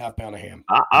half pound of ham.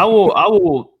 I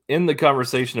will end the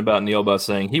conversation about Neil by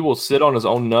saying he will sit on his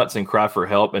own nuts and cry for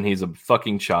help, and he's a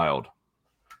fucking child.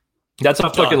 That's how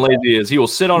fucking lazy he is. He will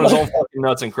sit on his own fucking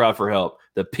nuts and cry for help.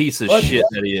 The piece of shit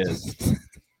that he is.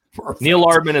 Perfect. Neil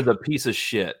Ardman is a piece of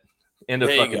shit. End of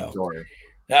fucking story.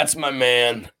 That's my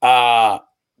man.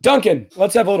 Duncan,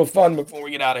 let's have a little fun before we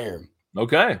get out of here.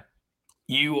 Okay.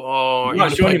 You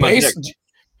want to play bass?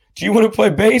 Do you want to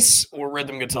play bass or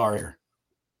rhythm guitar here?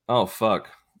 Oh, fuck.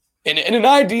 In an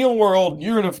ideal world,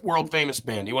 you're in a world famous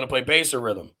band. Do you want to play bass or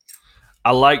rhythm?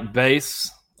 I like bass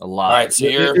a lot. All right, so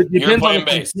you're playing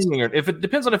bass. If it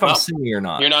depends on if I'm singing or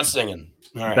not. You're not singing.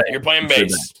 All right, you're playing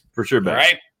bass. For sure bass. All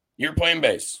right, you're playing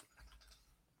bass.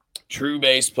 True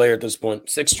bass player at this point.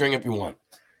 6-string if you want.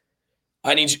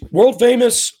 I need you, world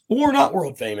famous or not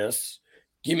world famous.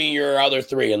 Give me your other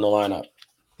 3 in the lineup.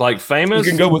 Like famous?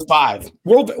 You can go with 5.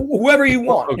 Whoever you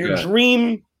want. Okay. Your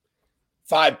dream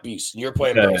 5-piece. You're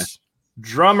playing bass.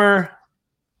 Drummer,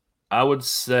 I would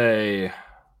say.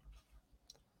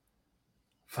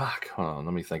 Fuck. Hold on.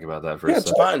 Let me think about that for a second.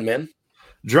 It's fine, man.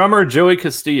 Drummer Joey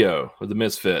Castillo with the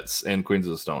Misfits and Queens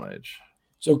of the Stone Age.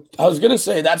 So I was gonna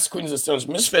say that's Queens of the Stone Age.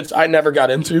 Misfits. I never got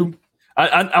into.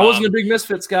 I wasn't a big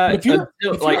Misfits guy. If you're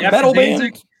like a metal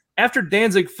after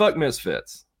Danzig, fuck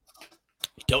Misfits.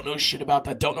 Don't know shit about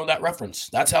that. Don't know that reference.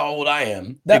 That's how old I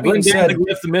am. That being said,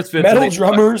 the Misfits metal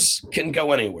drummers can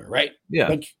go anywhere, right? Yeah.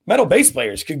 Like metal bass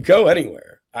players can go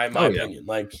anywhere. In my opinion,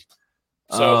 like.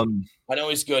 So I know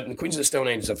he's good, and Queens of the Stone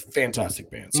Age is a fantastic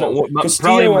band. So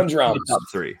Castillo on drums, top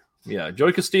 3. Yeah,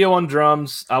 Joey Castillo on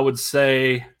drums. I would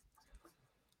say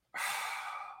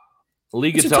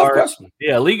lead guitar.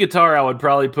 Yeah, lead guitar. I would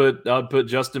probably put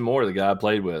Justin Moore, the guy I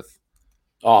played with.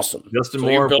 Awesome, Justin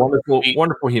Moore,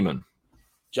 wonderful human.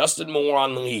 Justin Moore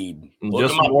on lead.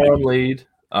 Justin Moore on lead.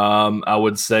 I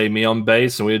would say me on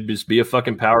bass, and we'd just be a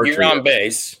fucking power trio. You're on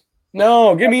bass.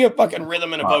 No, give me a fucking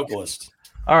rhythm and a vocalist.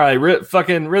 All right,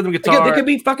 fucking rhythm guitar. They could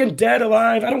be fucking dead,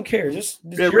 alive. I don't care. Just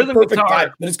rhythm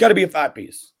guitar. But it's got to be a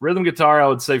 5-piece. Rhythm guitar, I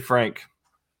would say Frank.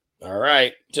 All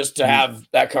right, just to have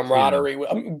that camaraderie.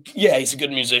 Yeah, he's a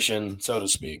good musician, so to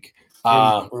speak.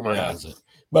 Rumor has it.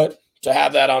 But to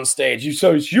have that on stage,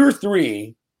 so it's your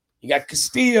 3. You got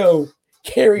Castillo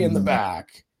carrying the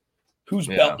back. Who's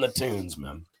belting the tunes,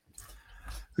 man?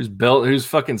 Who's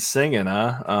fucking singing,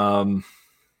 huh?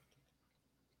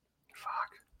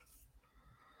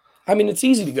 I mean, it's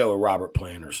easy to go with Robert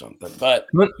Plant or something, but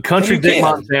Country Dick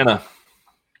Montana.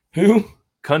 Who?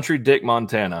 Country Dick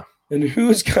Montana. And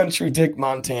who's Country Dick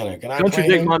Montana? Country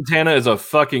Dick Montana is a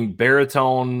fucking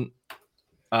baritone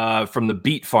from the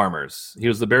Beat Farmers. He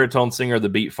was the baritone singer of the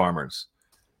Beat Farmers,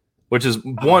 which is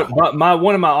one of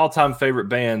my all-time favorite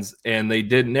bands, and they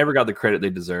never got the credit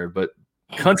they deserved. But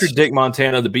Country Dick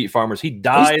Montana, the Beat Farmers, he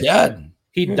died. He's dead.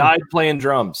 He died playing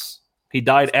drums. He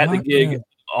died at the gig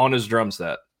on his drum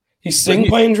set. He's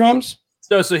playing drums?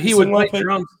 So he would play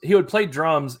drums. He would play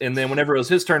drums, and then whenever it was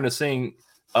his turn to sing,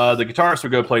 the guitarist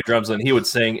would go play drums, and he would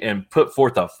sing and put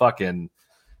forth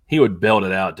he would build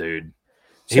it out, dude.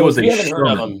 So he was a haven't heard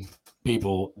of him,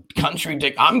 people. Country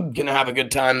Dick. I'm gonna have a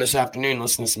good time this afternoon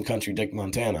listening to some Country Dick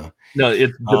Montana. No,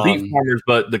 it's the Beat Farmers,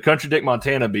 but the Country Dick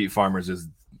Montana Beat Farmers is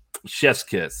chef's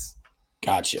kiss.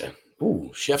 Gotcha. Ooh,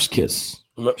 chef's kiss.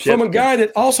 From a guy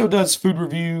that also does food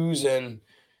reviews and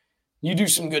you do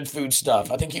some good food stuff.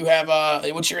 I think you have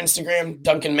what's your Instagram?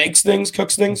 Duncan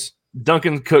cooks things.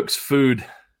 Duncan cooks food.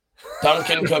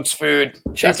 Duncan cooks food.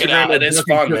 Check it out. It is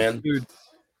fun, man. Food.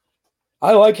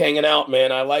 I like hanging out,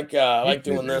 man. I like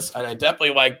doing this, and I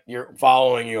definitely like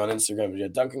following you on Instagram. Yeah,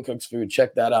 Duncan cooks food.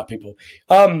 Check that out, people.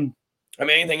 I mean,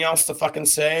 anything else to fucking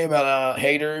say about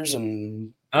haters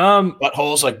and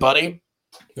buttholes like Buddy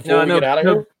before we get out of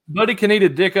here? Buddy can eat a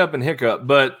dick up and hiccup,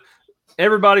 but.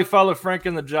 Everybody follow Frank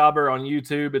and the Jobber on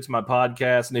YouTube. It's my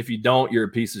podcast. And if you don't, you're a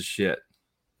piece of shit.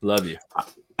 Love you.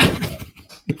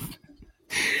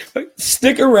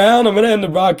 Stick around. I'm going to end the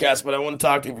broadcast, but I want to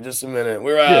talk to you for just a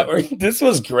minute. This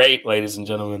was great, ladies and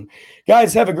gentlemen.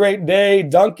 Guys, have a great day.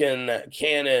 Duncan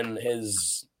Cannon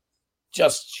has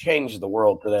just changed the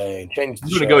world today. I'm going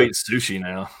to go eat sushi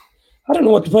now. I don't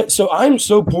know what to play. So I'm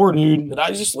so poor, dude, that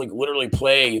I just literally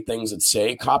play things that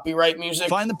say copyright music.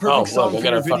 Find the perfect song for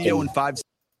your video in 5 seconds.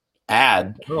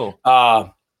 Ad.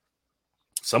 Oh.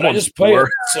 Someone just play swore.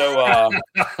 it so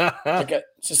like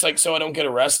it's just like so I don't get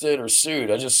arrested or sued.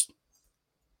 I just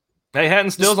Hey,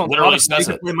 Hatton Still's on literally Spotify. You says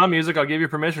can it. play my music. I'll give you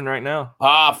permission right now.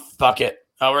 fuck it.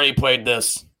 I already played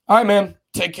this. All right, man.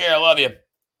 Take care. I love you.